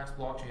the Stacks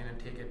blockchain and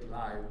take it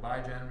live by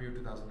January of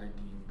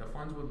 2019, the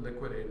funds would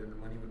liquidate and the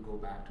money would go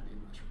back to the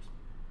investors.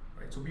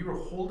 Right? So we were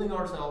holding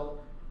ourselves,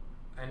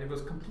 and it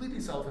was completely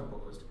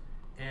self-imposed.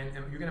 And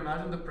you can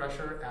imagine the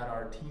pressure at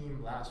our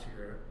team last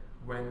year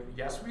when,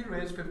 yes, we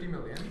raised 50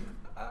 million.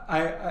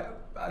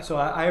 So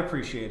I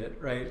appreciate it,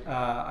 right?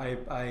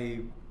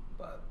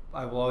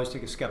 I will always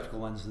take a skeptical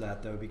lens to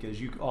that, though,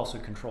 because you also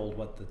controlled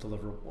what the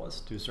deliverable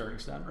was to a certain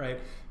extent, right?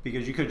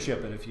 Because you could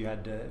ship it if you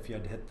had to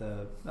hit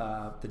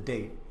the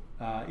date,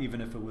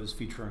 even if it was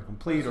feature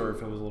incomplete or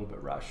if it was a little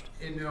bit rushed.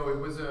 No, it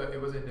was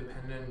an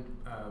independent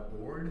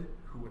board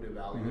who would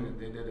evaluate it.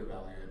 They did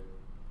evaluate it.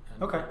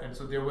 And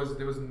so there was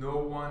no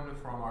one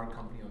from our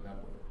company on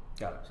that board.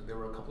 Got it. So there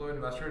were a couple of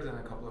investors and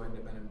a couple of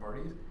independent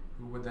parties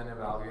who would then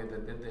evaluate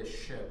that did this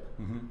ship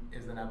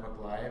is the network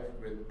live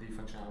with the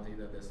functionality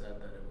that they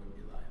said that it would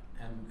be live.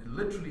 And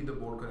literally the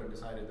board could have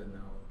decided that no,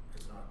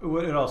 it's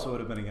not. It also would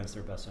have been against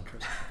their best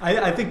interest.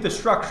 I think the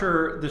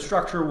structure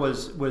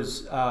was it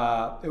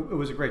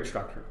was a great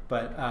structure,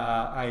 but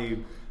I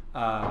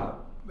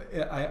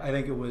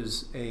think it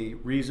was a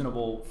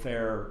reasonable,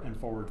 fair, and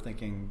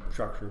forward-thinking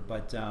structure.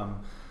 But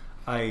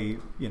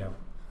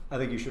I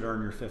think you should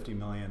earn your 50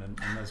 million, and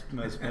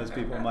most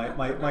people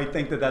might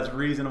think that that's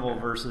reasonable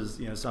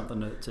versus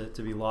something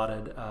to be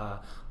lauded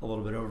a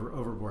little bit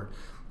overboard.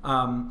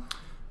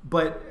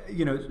 But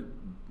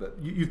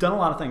you've done a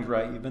lot of things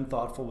right. You've been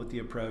thoughtful with the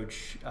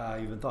approach.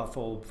 You've been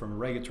thoughtful from a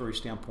regulatory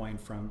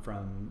standpoint,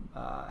 from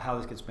how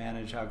this gets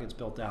managed, how it gets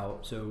built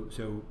out. So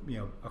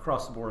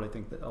across the board, I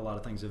think that a lot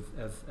of things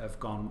have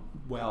gone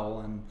well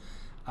and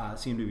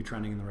seem to be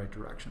trending in the right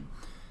direction.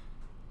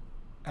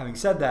 Having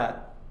said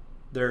that,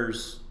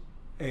 there's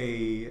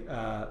a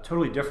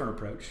totally different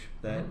approach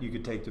that you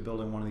could take to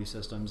building one of these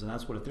systems, and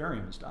that's what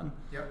Ethereum has done.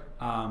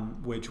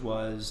 Which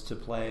was to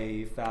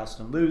play fast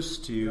and loose,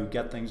 to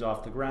get things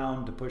off the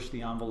ground, to push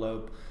the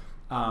envelope,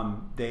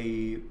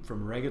 They,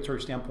 from a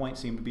regulatory standpoint,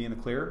 seem to be in the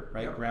clear,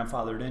 right? Yep.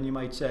 Grandfathered in, you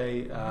might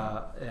say,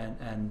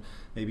 and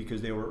maybe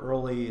because they were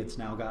early, it's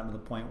now gotten to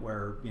the point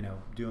where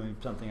doing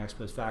something ex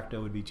post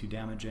facto would be too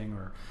damaging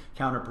or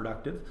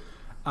counterproductive.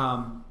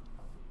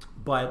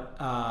 But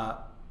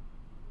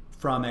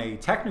from a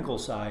technical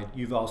side,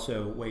 you've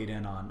also weighed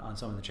in on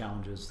some of the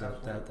challenges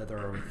that there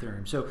are with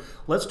Ethereum. So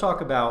let's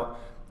talk about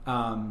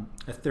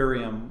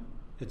Ethereum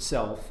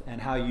itself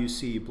and how you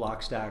see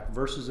Blockstack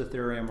versus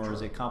Ethereum, or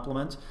as a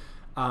complement,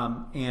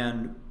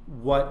 and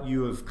what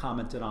you have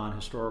commented on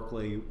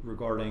historically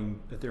regarding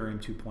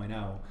Ethereum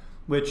 2.0,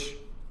 which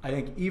I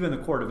think even the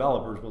core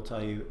developers will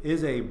tell you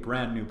is a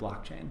brand new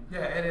blockchain.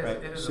 Yeah, it is.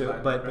 Right? It is. So,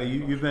 but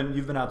you've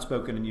been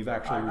outspoken and you've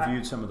actually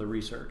reviewed some of the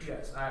research.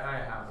 Yes, I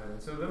have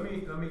it. So let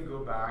me go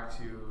back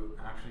to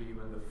actually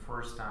even the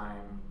first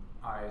time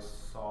I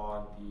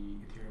saw the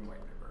Ethereum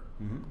white paper.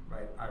 Mm-hmm.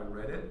 Right, I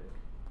read it,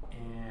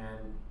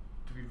 and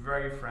to be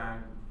very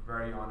frank,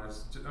 very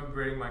honest, I'm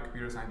wearing my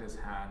computer scientist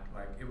hat.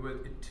 Like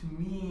to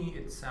me,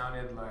 it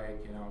sounded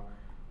like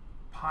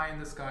pie in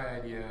the sky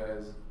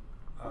ideas.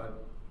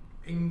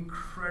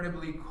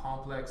 Incredibly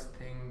complex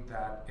thing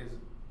that is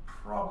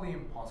probably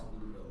impossible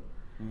to build.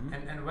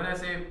 Mm-hmm. And when I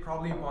say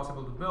probably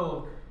impossible to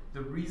build,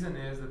 the reason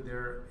is that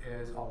there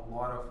is a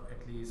lot of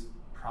at least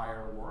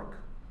prior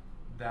work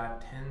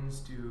that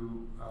tends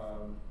to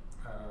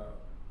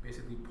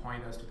basically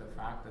point us to the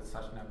fact that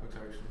such networks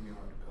are extremely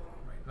hard to build.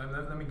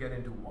 Right? Let me get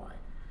into why.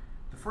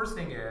 The first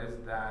thing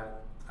is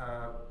that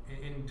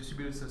in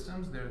distributed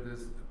systems, there's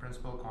this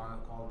principle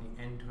called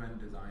the end-to-end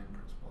design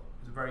principle.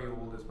 It's very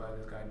old. It's by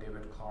this guy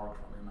David Clark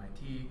from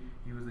MIT.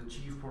 He was the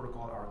chief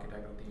protocol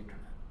architect of the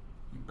internet.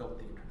 He built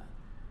the internet,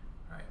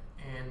 right?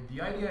 And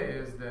the idea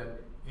is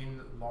that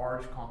in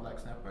large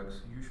complex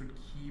networks, you should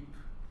keep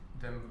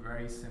them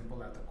very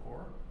simple at the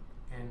core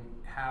and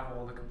have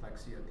all the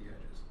complexity at the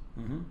edges,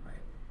 right?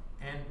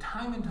 And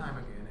time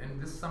again,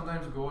 and this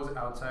sometimes goes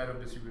outside of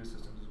distributed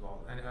systems as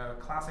well. And a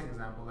classic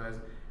example is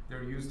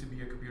there used to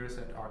be a computer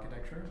set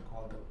architecture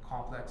called the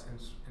complex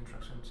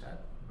instruction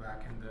set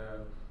back in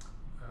the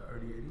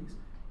early 80s,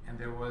 and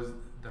there was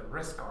the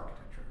RISC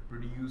architecture,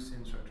 reduced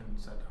instruction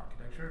set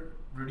architecture.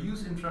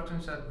 Reduced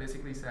instruction set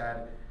basically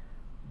said,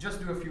 just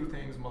do a few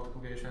things,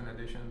 multiplication,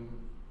 addition,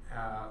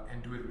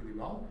 and do it really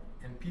well,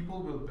 and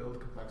people will build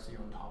complexity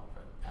on top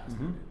of it as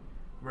needed.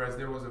 Whereas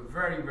there was a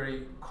very,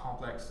 very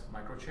complex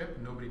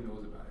microchip, nobody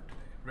knows about it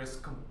today.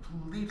 RISC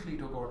completely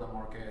took over the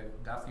market,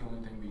 that's the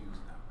only thing we use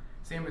now.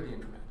 Same with the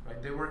internet,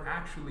 right? There were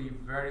actually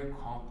very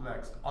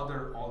complex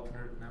other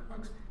alternate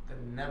networks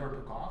that never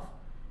took off.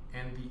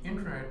 And the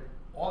internet,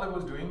 all it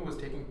was doing was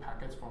taking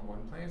packets from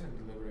one place and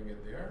delivering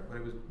it there, but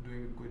it was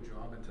doing a good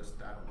job at just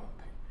that one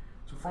thing.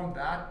 So from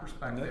that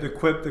perspective, the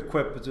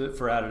quip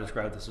for how to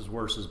describe this is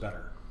worse is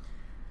better.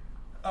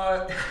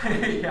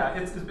 Yeah,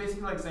 it's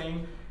basically like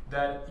saying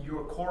that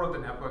your core of the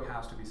network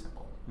has to be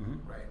simple,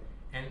 right?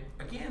 And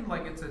again,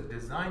 like it's a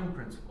design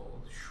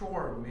principle.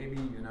 Sure, maybe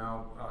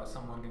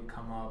someone can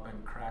come up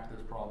and crack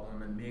this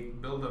problem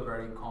and build a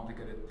very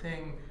complicated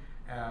thing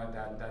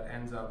that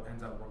ends up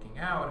working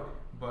out.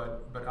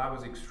 But I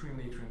was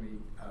extremely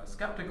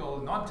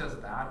skeptical. Not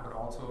just that, but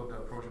also the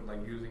approach of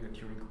like using a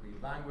Turing complete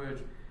language,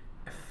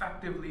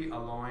 effectively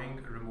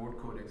allowing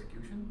remote code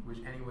execution, which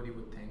anybody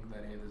would think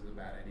that hey, this is a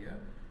bad idea.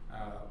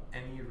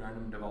 Any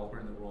random developer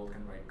in the world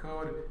can write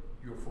code.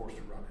 You're forced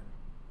to run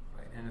it,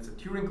 right? And it's a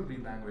Turing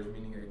complete language,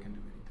 meaning that it can do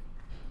anything,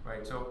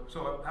 right?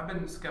 So I've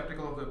been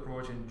skeptical of the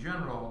approach in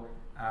general.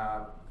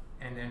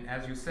 And then,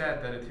 as you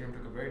said, that Ethereum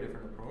took a very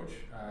different approach.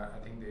 I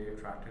think they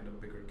attracted a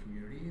bigger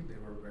community. They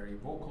were very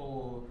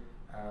vocal,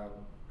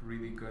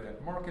 really good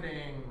at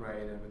marketing,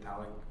 right? And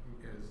Vitalik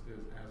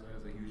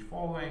has a huge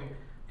following.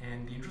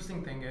 And the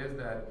interesting thing is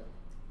that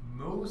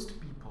most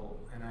people,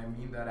 and I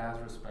mean that as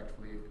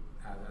respectfully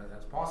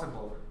as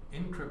possible,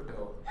 in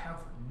crypto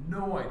have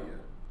no idea,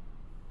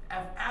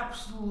 have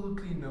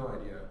absolutely no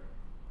idea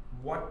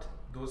what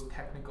those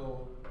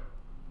technical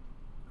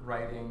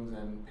writings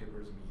and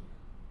papers mean.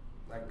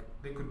 Like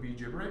they could be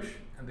gibberish,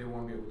 and they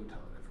won't be able to tell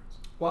the difference.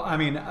 Well, I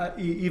mean,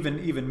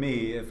 even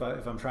me, if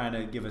I'm trying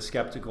to give a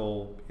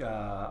skeptical,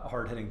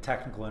 hard-hitting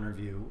technical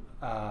interview,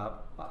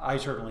 I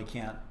certainly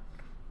can't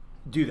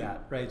do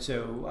that, right?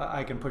 So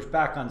I can push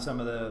back on some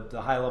of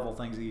the high-level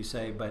things that you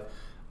say, but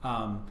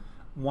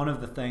one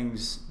of the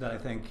things that I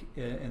think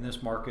in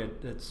this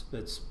market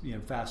that's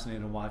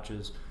fascinating to watch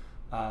is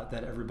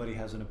that everybody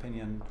has an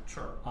opinion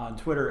on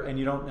Twitter, and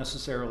you don't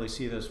necessarily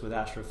see this with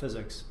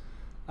astrophysics.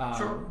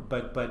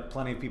 But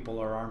plenty of people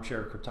are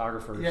armchair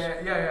cryptographers.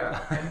 Yeah.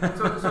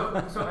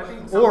 And so I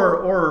think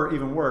or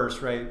even worse,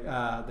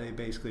 right? They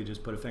basically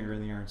just put a finger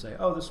in the air and say,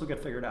 "Oh, this will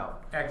get figured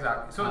out."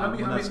 Exactly. So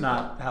that's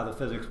not how the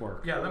physics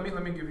work. Yeah. Let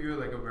me give you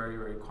like a very,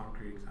 very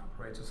concrete example,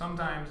 right? So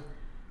sometimes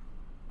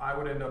I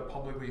would end up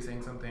publicly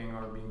saying something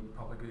or being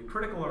publicly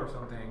critical or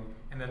something,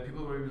 and then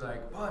people would be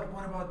like, "But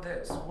what about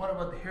this? What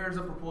about here's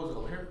a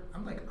proposal?"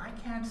 I'm like, I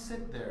can't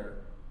sit there,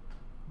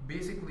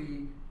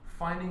 basically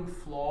finding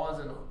flaws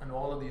in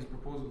all of these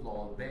proposals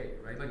all day,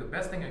 right? Like the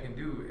best thing I can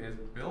do is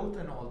build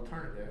an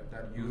alternative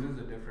that uses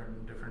a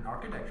different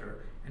architecture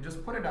and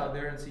just put it out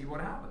there and see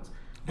what happens.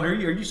 But are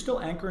you still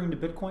anchoring to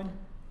Bitcoin?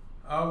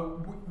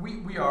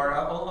 We are.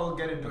 I'll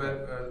get into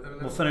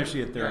it. We'll finish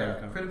the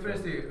Ethereum. Yeah,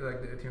 finish the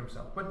Ethereum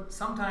stuff. But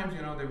sometimes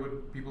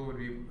people would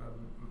be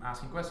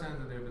asking questions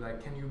and they'd be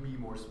like, "Can you be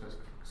more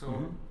specific?" So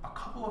a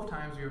couple of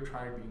times we have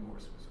tried being more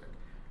specific.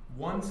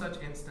 One such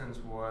instance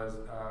was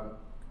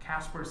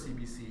Casper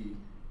CBC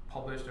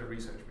published a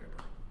research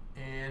paper,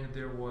 and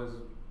there was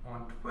on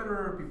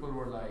Twitter people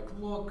were like,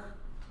 "Look."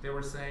 They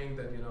were saying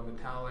that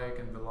Vitalik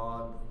and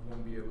Vlad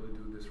won't be able to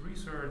do this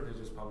research. They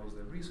just published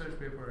the research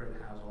paper.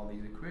 It has all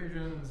these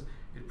equations.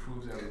 It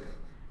proves everything,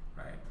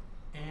 right?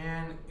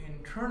 And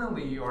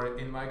internally, or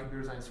in my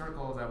computer science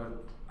circles,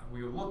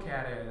 we would look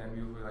at it and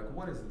we would be like,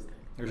 "What is this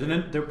thing?"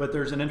 But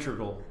there's an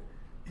integral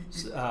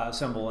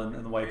symbol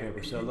in the white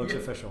paper, so it looks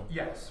official.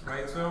 Yes,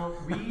 right. So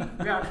we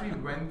actually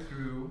went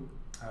through.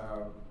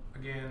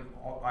 Again,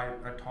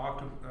 I talked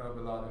to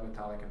Vlad and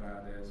Vitalik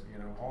about this.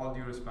 All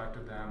due respect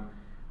to them.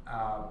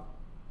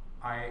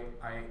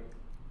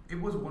 It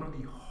was one of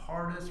the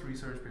hardest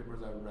research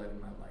papers I've read in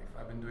my life.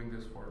 I've been doing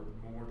this for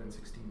more than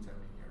 16,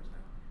 17 years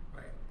now,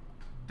 right?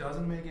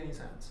 Doesn't make any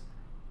sense.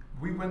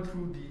 We went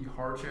through the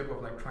hardship of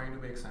trying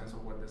to make sense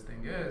of what this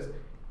thing is,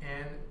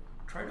 and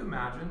try to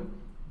imagine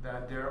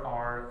that there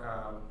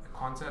are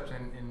concepts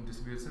in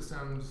distributed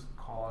systems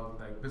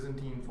called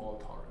Byzantine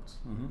fault tolerance,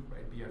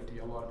 right? BFT,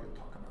 a lot of people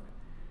talk about it.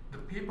 The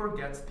paper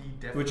gets the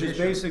definition. Which is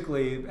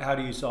basically, how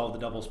do you solve the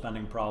double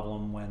spending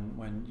problem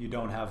when you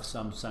don't have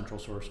some central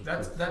source of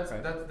truth?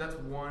 Right? That's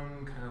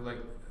one kind of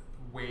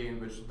way in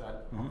which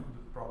that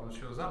problem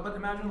shows up. But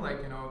imagine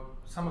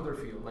some other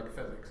field like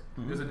physics.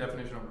 There's a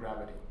definition of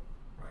gravity,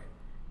 right?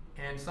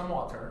 And some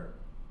author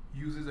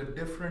uses a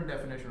different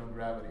definition of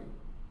gravity.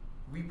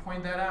 We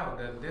point that out,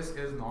 that this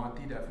is not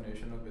the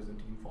definition of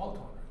Byzantine fault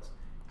tolerance.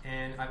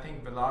 And I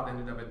think Vlad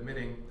ended up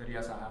admitting that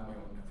yes, I have my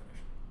own definition.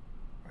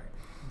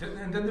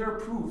 And then there are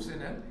proofs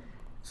in it.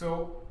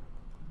 So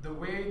the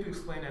way to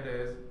explain it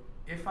is,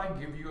 if I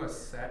give you a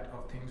set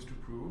of things to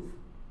prove,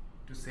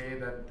 to say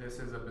that this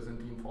is a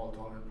Byzantine fault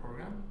tolerant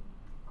program,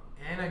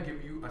 and I give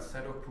you a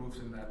set of proofs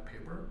in that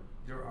paper,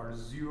 there are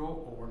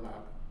zero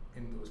overlap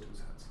in those two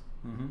sets.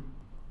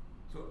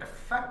 So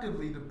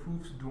effectively, the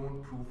proofs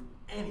don't prove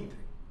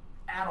anything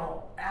at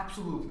all,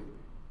 absolutely,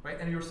 right?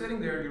 And you're sitting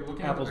there, you're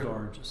looking apples at to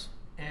oranges.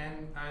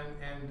 And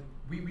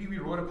we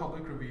wrote a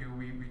public review.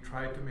 We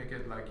tried to make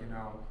it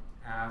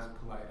as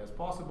polite as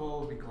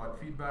possible. We got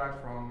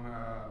feedback from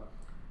a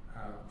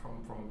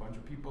bunch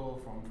of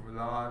people, from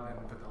Vlad and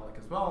Vitalik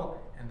as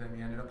well, and then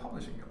we ended up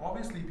publishing it.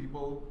 Obviously,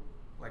 people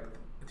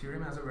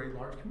Ethereum has a very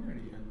large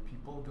community, and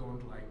people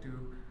don't like to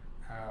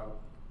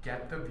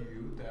get the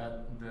view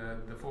that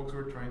the folks who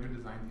are trying to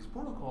design these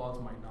protocols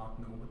might not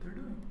know what they're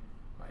doing,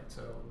 right?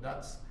 So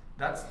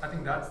I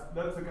think that's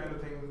the kind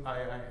of thing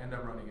I end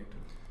up running into.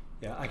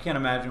 Yeah, I can't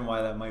imagine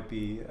why that might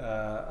be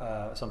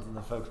something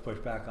that folks push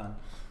back on.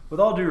 With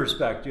all due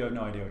respect, you have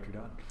no idea what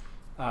you're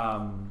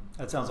doing.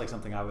 That sounds like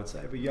something I would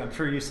say, but yeah, I'm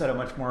sure you said it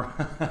much more.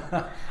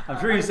 I'm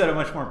sure you said it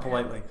much more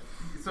politely.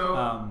 So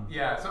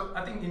so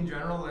I think in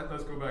general,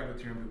 let's go back to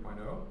Ethereum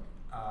 2.0.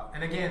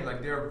 And again,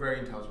 they're very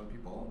intelligent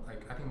people.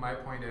 I think my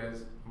point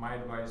is, my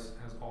advice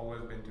has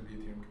always been to the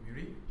Ethereum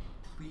community: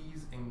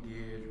 please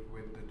engage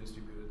with the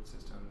distributed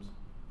systems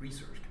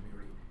research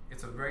community.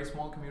 It's a very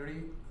small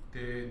community.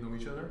 They know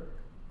each other,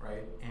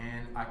 right?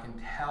 And I can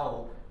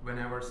tell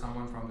whenever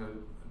someone from the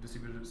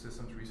distributed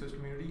systems research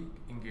community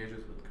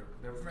engages with crypto.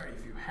 There are very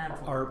few,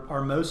 handful.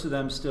 Are most of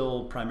them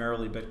still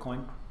primarily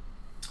Bitcoin,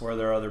 or are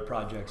there other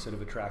projects that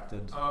have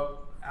attracted?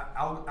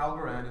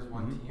 Algorand is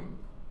one team.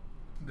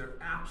 They're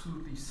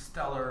absolutely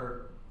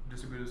stellar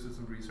distributed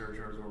systems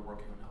researchers who are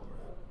working on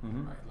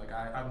Algorand.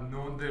 Right? I've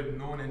known they're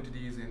known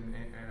entities in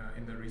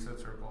the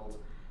research circles,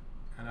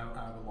 and I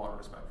have a lot of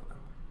respect for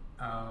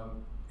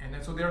them. And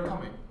then so they're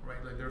coming,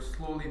 right?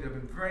 They've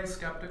been very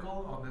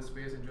skeptical of this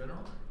space in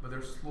general, but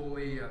they're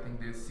slowly, I think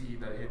they see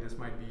that, hey, this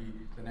might be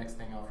the next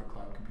thing after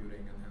cloud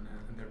computing,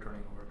 and they're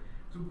turning over.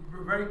 So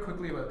very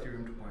quickly about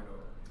Ethereum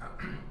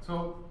 2.0.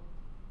 So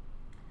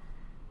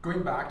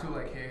going back to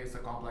hey, it's a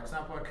complex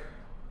network,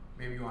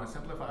 maybe you want to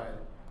simplify it.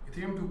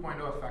 Ethereum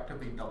 2.0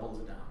 effectively doubles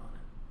down on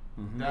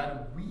it.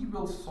 That we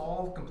will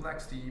solve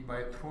complexity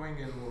by throwing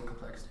in more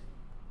complexity.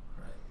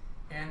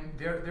 And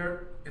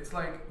it's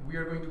we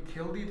are going to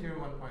kill the Ethereum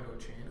 1.0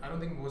 chain. I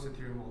don't think most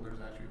Ethereum holders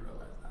actually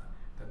realize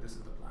that this is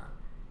the plan.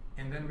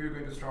 And then we're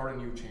going to start a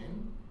new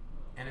chain,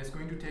 and it's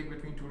going to take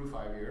between 2 to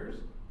 5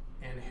 years.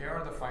 And here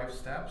are the 5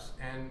 steps,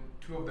 and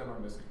 2 of them are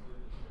missing.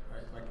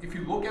 Right? If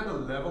you look at the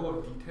level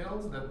of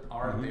details that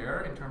are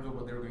there in terms of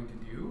what they're going to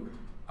do,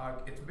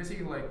 it's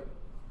basically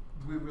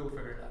we will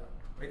figure it out.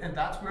 Right? And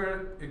that's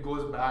where it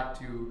goes back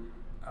to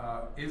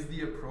is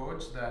the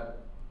approach that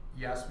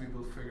yes, we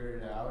will figure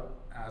it out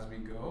as we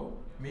go,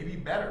 maybe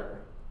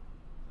better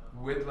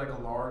with a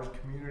large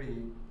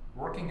community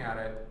working at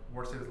it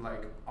versus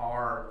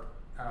our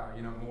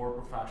more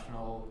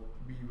professional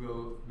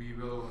we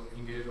will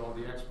engage all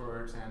the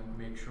experts and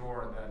make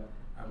sure that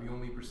we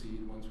only proceed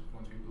once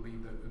we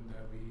believe that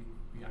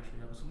we actually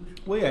have a solution.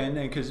 Well, yeah, and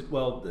because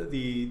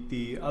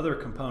the other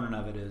component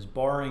of it is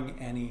barring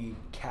any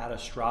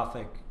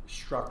catastrophic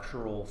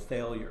structural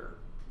failure,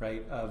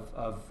 right,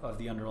 of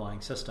the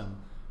underlying system,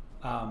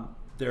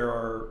 there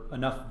are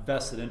enough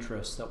vested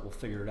interests that will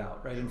figure it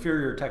out, right?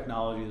 Inferior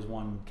technology has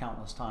won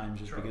countless times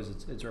just because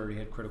it's already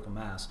had critical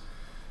mass.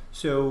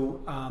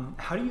 So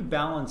how do you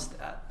balance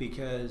that?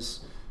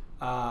 Because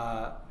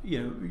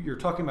you're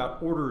talking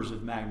about orders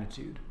of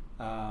magnitude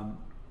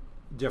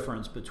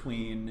difference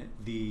between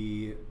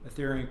the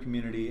Ethereum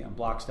community and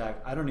Blockstack.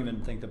 I don't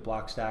even think that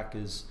Blockstack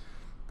is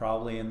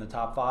probably in the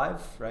top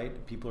 5,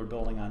 right? People are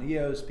building on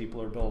EOS,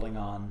 people are building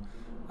on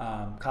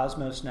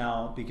Cosmos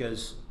now,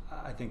 because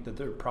I think that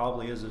there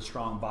probably is a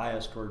strong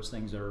bias towards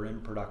things that are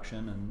in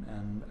production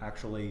and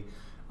actually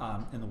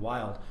in the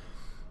wild.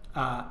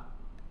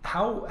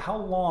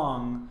 How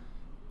long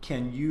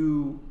can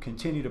you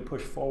continue to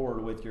push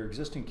forward with your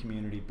existing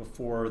community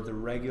before the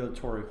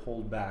regulatory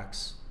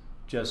holdbacks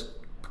just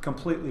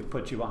completely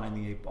put you behind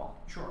the 8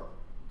 ball? Sure.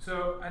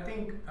 So I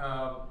think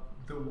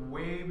the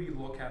way we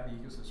look at the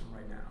ecosystem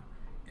right now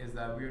is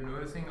that we're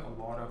noticing a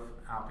lot of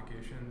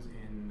applications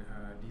in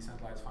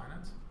decentralized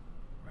finance,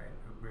 right,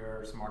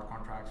 where smart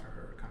contracts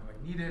are kind of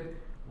like needed,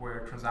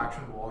 where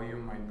transaction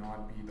volume might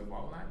not be the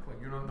bottleneck. Like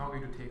you're not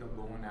going to take a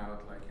loan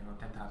out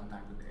 10,000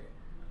 times a day,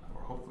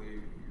 or hopefully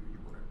you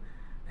wouldn't.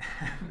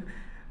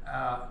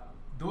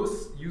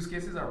 Those use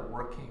cases are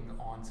working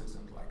on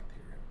systems like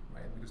Ethereum,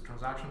 right? Because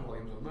transaction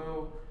volumes are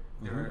low.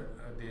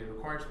 They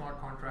require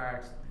smart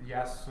contracts.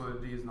 Yes,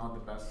 Solidity is not the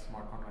best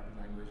smart contract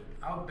language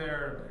out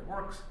there, but it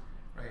works,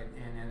 right?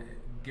 And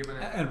given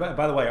it, and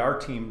by the way, our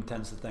team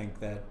tends to think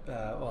that,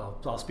 well,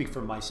 I'll speak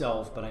for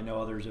myself, but I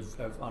know others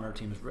on our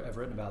team have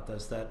written about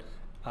this, that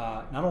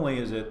not only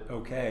is it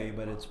okay,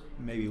 but it's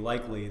maybe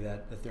likely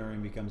that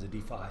Ethereum becomes a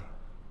DeFi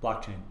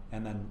blockchain,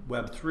 and then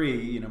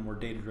Web3, more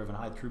data-driven,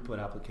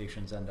 high-throughput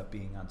applications end up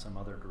being on some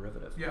other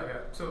derivative. Yeah.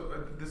 So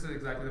this is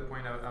exactly the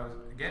point I was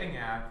getting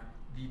at.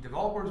 The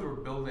developers were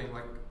building,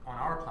 on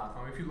our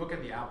platform, if you look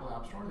at the Apple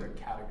App Store, there are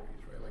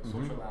categories, right? Like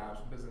social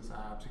apps, business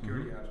apps,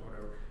 security apps,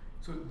 whatever.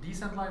 So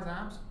decentralized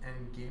apps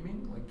and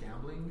gaming, like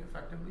gambling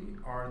effectively,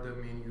 are the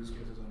main use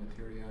cases on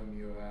Ethereum,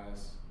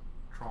 EOS,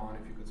 Tron,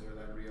 if you consider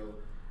that real.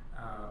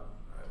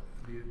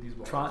 These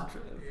blocks. Tron,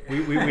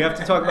 we have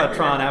to talk about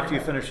Tron after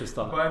you finish this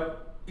thought.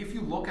 But if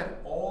you look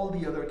at all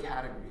the other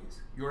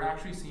categories, you're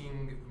actually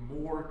seeing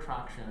more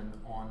traction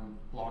on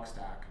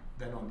Blockstack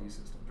than on these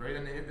systems, right?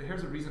 And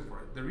here's the reason for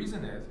it. The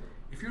reason is,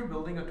 if you're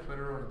building a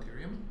Twitter on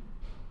Ethereum,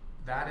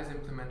 that is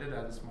implemented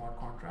as a smart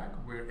contract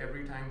where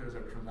every time there's a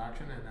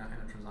transaction and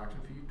a transaction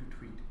fee to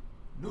tweet,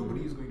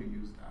 nobody is going to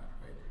use that,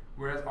 right?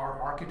 Whereas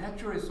our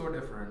architecture is so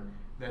different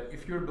that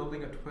if you're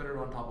building a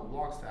Twitter on top of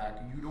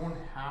Blockstack, you don't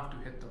have to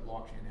hit the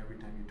blockchain every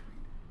time you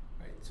tweet,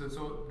 right?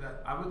 So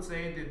that I would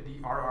say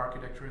that our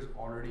architecture is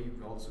already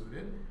well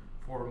suited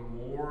for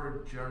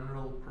more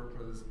general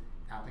purpose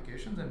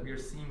applications, and we are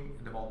seeing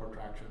developer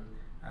traction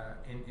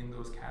in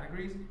those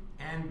categories,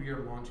 and we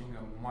are launching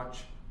a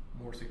much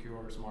more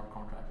secure smart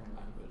contracting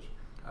language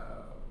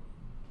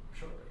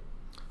shortly.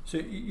 So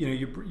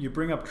you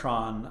bring up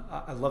Tron.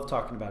 I love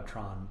talking about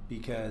Tron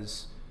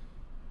because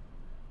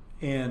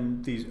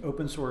in these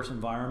open source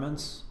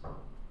environments,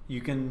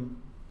 you can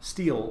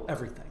steal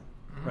everything,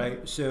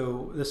 right?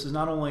 So this is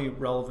not only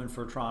relevant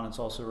for Tron, it's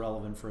also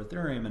relevant for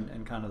Ethereum,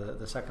 and kind of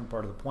the second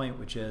part of the point,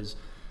 which is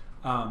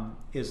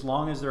as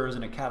long as there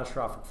isn't a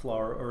catastrophic flaw,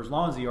 or as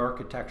long as the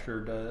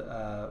architecture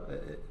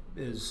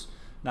is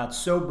not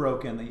so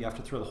broken that you have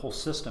to throw the whole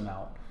system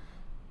out,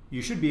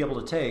 you should be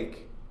able to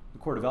the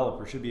core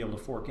developer should be able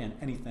to fork in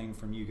anything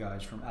from you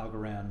guys, from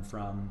Algorand,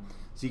 from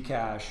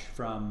Zcash,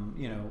 from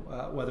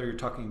whether you're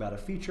talking about a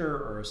feature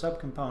or a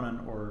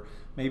subcomponent or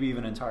maybe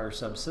even an entire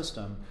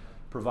subsystem,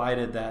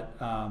 provided that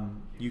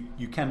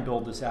you can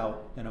build this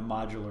out in a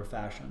modular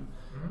fashion.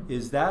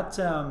 Is that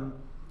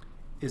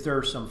is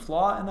there some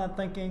flaw in that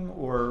thinking,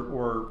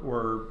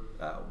 or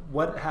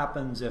what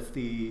happens if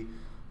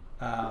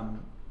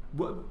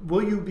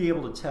will you be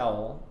able to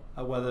tell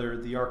whether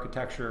the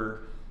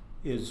architecture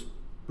is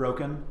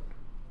broken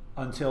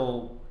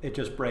until it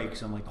just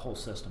breaks and the whole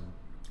system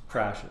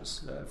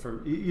crashes?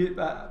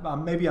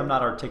 Maybe I'm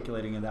not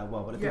articulating it that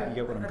well, but I think you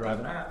get what I'm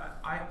driving at.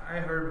 I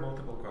heard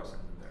multiple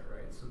questions in there,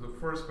 right? So the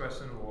first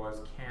question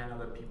was, can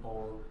other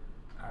people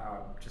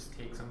just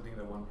take something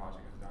that one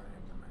project has done and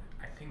implement it?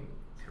 I think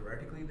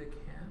theoretically they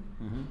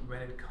can.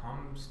 When it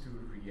comes to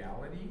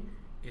reality,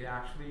 it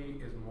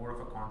actually is more of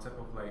a concept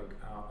of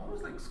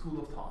almost like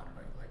school of thought,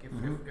 right? Like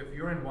if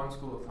you're in one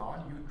school of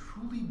thought, you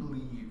truly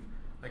believe,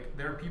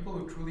 there are people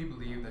who truly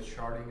believe that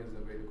sharding is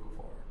the way to go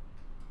forward,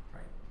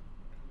 right?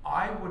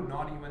 I would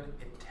not even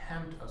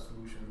attempt a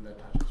solution that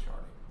touches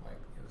sharding.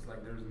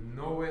 There's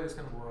no way this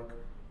can work.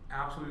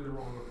 Absolutely the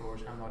wrong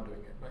approach. I'm not doing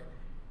it, right?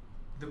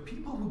 The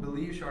people who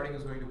believe sharding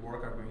is going to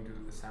work are going to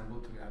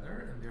assemble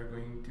together, and they're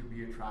going to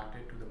be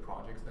attracted to the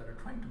projects that are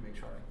trying to make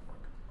sharding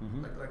work.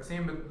 Like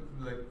same with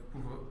like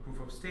proof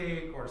of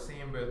stake, or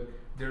same with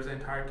there's an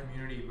entire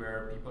community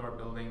where people are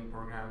building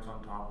programs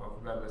on top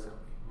of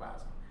WebAssembly,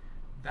 WASM.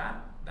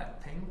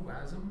 That thing,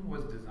 WASM,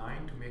 was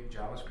designed to make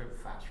JavaScript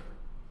faster.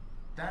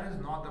 That is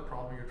not the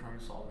problem you're trying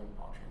to solve in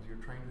blockchains.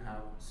 You're trying to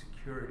have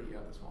security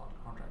at the smart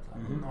contract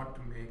level, not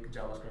to make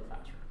JavaScript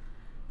faster.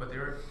 But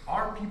there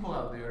are people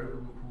out there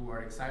who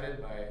are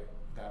excited by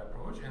that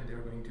approach, and they're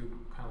going to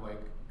kind of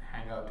like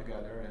hang out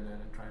together and then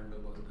try and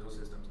build those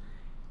systems.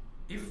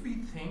 If we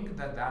think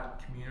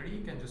that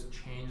community can just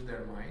change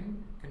their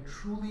mind, can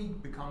truly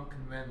become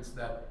convinced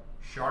that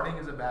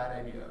sharding is a bad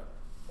idea,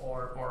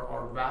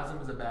 or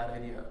WASM is a bad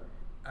idea,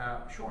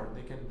 sure,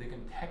 they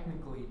can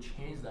technically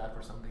change that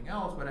for something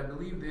else. But I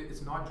believe that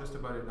it's not just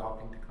about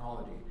adopting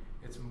technology.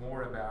 It's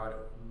more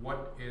about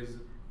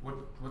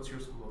what's your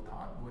school of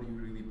thought, what do you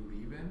really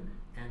believe in,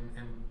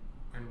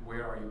 and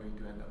where are you going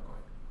to end up going.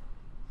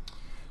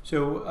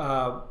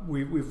 So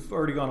we've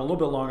already gone a little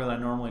bit longer than I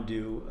normally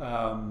do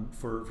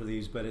for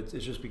these, but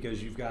it's just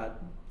because you've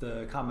got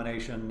the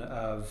combination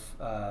of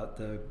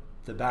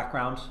the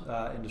background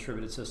in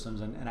distributed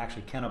systems and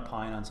actually can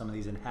opine on some of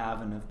these and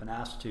have been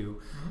asked to,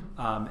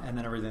 and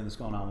then everything that's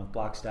going on with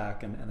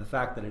Blockstack and the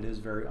fact that it is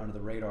very under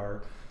the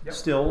radar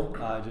still,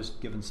 just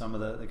given some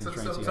of the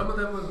constraints. So some of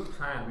them was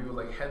planned. We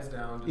were like heads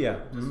down,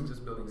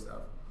 just building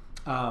stuff.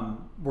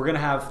 We're going to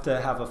have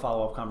a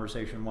follow-up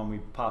conversation when we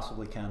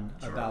possibly can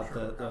about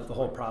the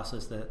whole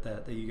process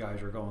that you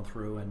guys are going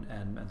through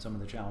and some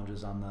of the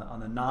challenges on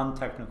the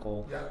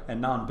non-technical and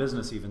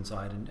non-business even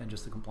side and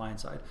just the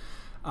compliance side.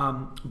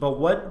 But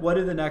what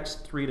do the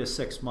next 3 to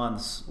 6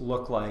 months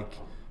look like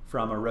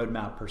from a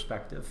roadmap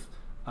perspective?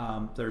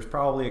 There's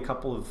probably a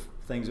couple of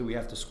things that we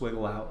have to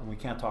squiggle out and we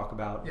can't talk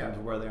about in terms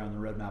of where they are on the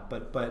roadmap.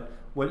 But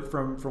what,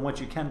 from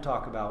what you can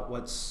talk about,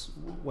 what's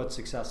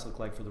success look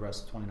like for the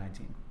rest of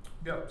 2019?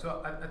 Yeah,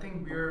 so I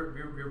think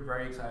we're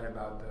very excited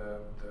about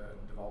the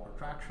developer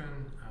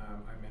traction.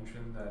 I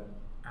mentioned that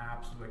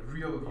apps, like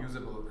real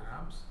usable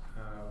apps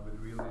with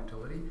real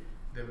utility,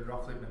 they've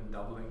roughly been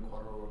doubling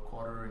quarter over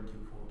quarter in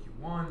Q4,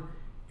 Q1,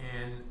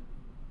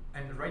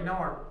 and right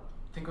now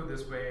think of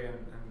this way, and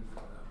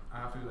I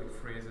have to like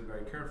phrase it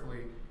very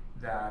carefully,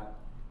 that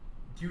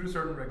due to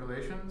certain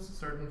regulations,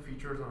 certain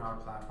features on our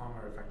platform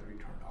are effectively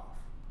turned off.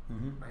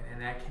 Right?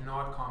 And I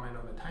cannot comment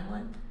on the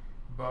timeline,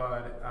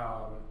 but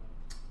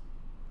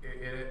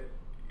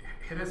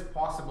it is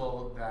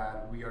possible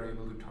that we are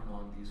able to turn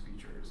on these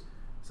features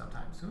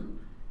sometime soon.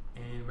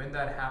 And when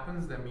that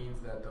happens, that means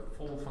that the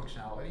full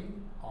functionality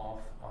of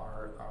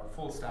our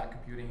full stack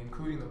computing,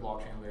 including the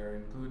blockchain layer,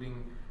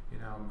 including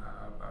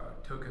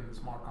tokens,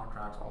 smart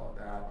contracts, all of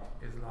that,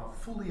 is now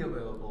fully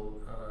available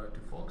to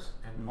folks.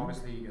 And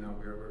obviously,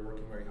 we're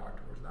working very hard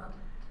towards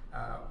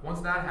that.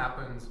 Once that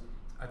happens,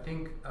 I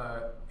think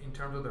in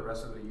terms of the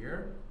rest of the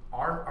year,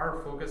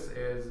 our focus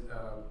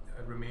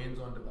remains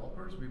on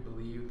developers. We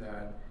believe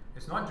that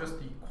it's not just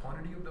the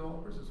quantity of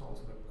developers, it's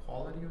also the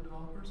quality of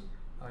developers.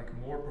 Like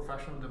more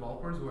professional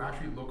developers who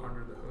actually look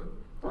under the hood.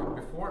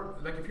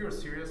 Like if you're a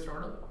serious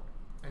startup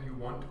and you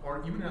want,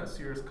 or even a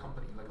serious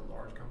company, like a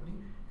large company,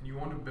 and you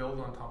want to build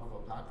on top of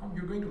a platform,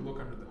 you're going to look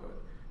under the hood.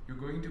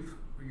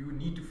 You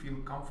need to feel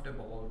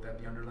comfortable that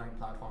the underlying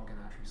platform can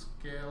actually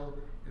scale,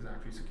 is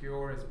actually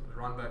secure, is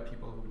run by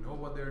people who know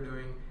what they're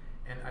doing,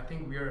 and I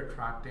think we are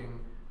attracting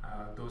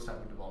those type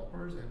of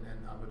developers, and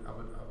I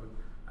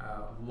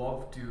would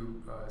love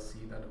to see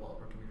that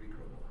developer community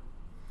grow more.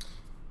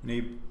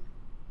 Muneeb,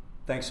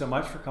 thanks so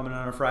much for coming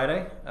on a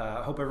Friday.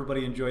 I hope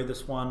everybody enjoyed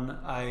this one.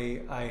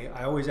 I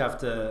always have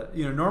to,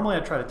 normally I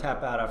try to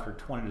tap out after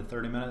 20 to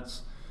 30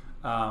 minutes.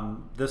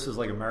 This is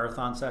like a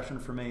marathon session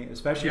for me,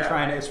 especially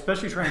trying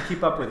to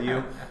keep up with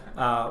you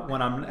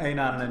when I'm A,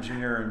 not an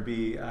engineer, and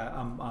B,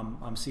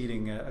 I'm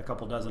seeding a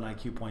couple dozen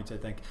IQ points, I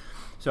think.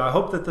 So I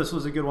hope that this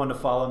was a good one to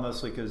follow,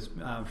 mostly because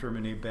I'm sure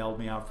Muneeb bailed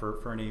me out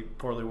for any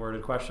poorly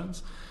worded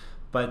questions.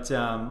 But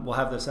we'll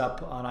have this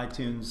up on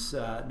iTunes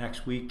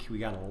next week. We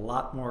got a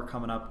lot more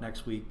coming up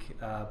next week,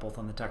 both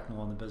on the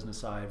technical and the business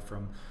side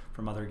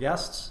from other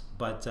guests.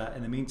 But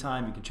in the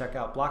meantime, you can check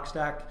out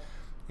Blockstack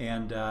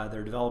and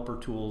their developer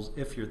tools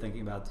if you're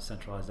thinking about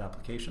decentralized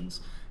applications.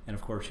 And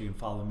of course, you can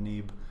follow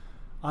Muneeb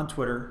on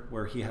Twitter,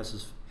 where he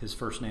has his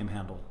first name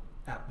handle,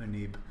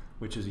 @Muneeb,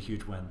 which is a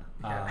huge win.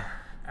 Yeah.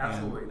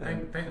 Absolutely.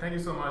 Thank you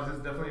so much. This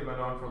definitely went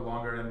on for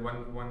longer. And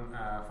one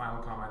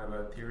final comment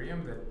about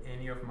Ethereum, that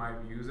any of my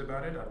views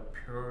about it are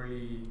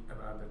purely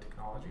about the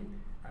technology.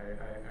 I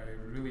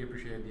really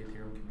appreciate the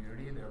Ethereum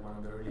community. They're one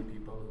of the early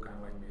people who kind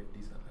of like made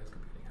decentralized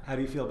computing happen. How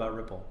do you feel about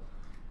Ripple?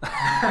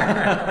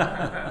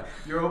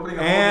 You're opening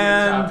a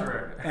whole new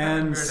chapter.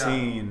 And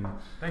scene.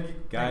 Thank you.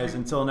 Guys,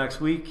 until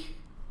next week,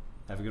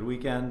 have a good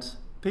weekend.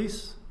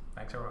 Peace.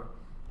 Thanks, everyone.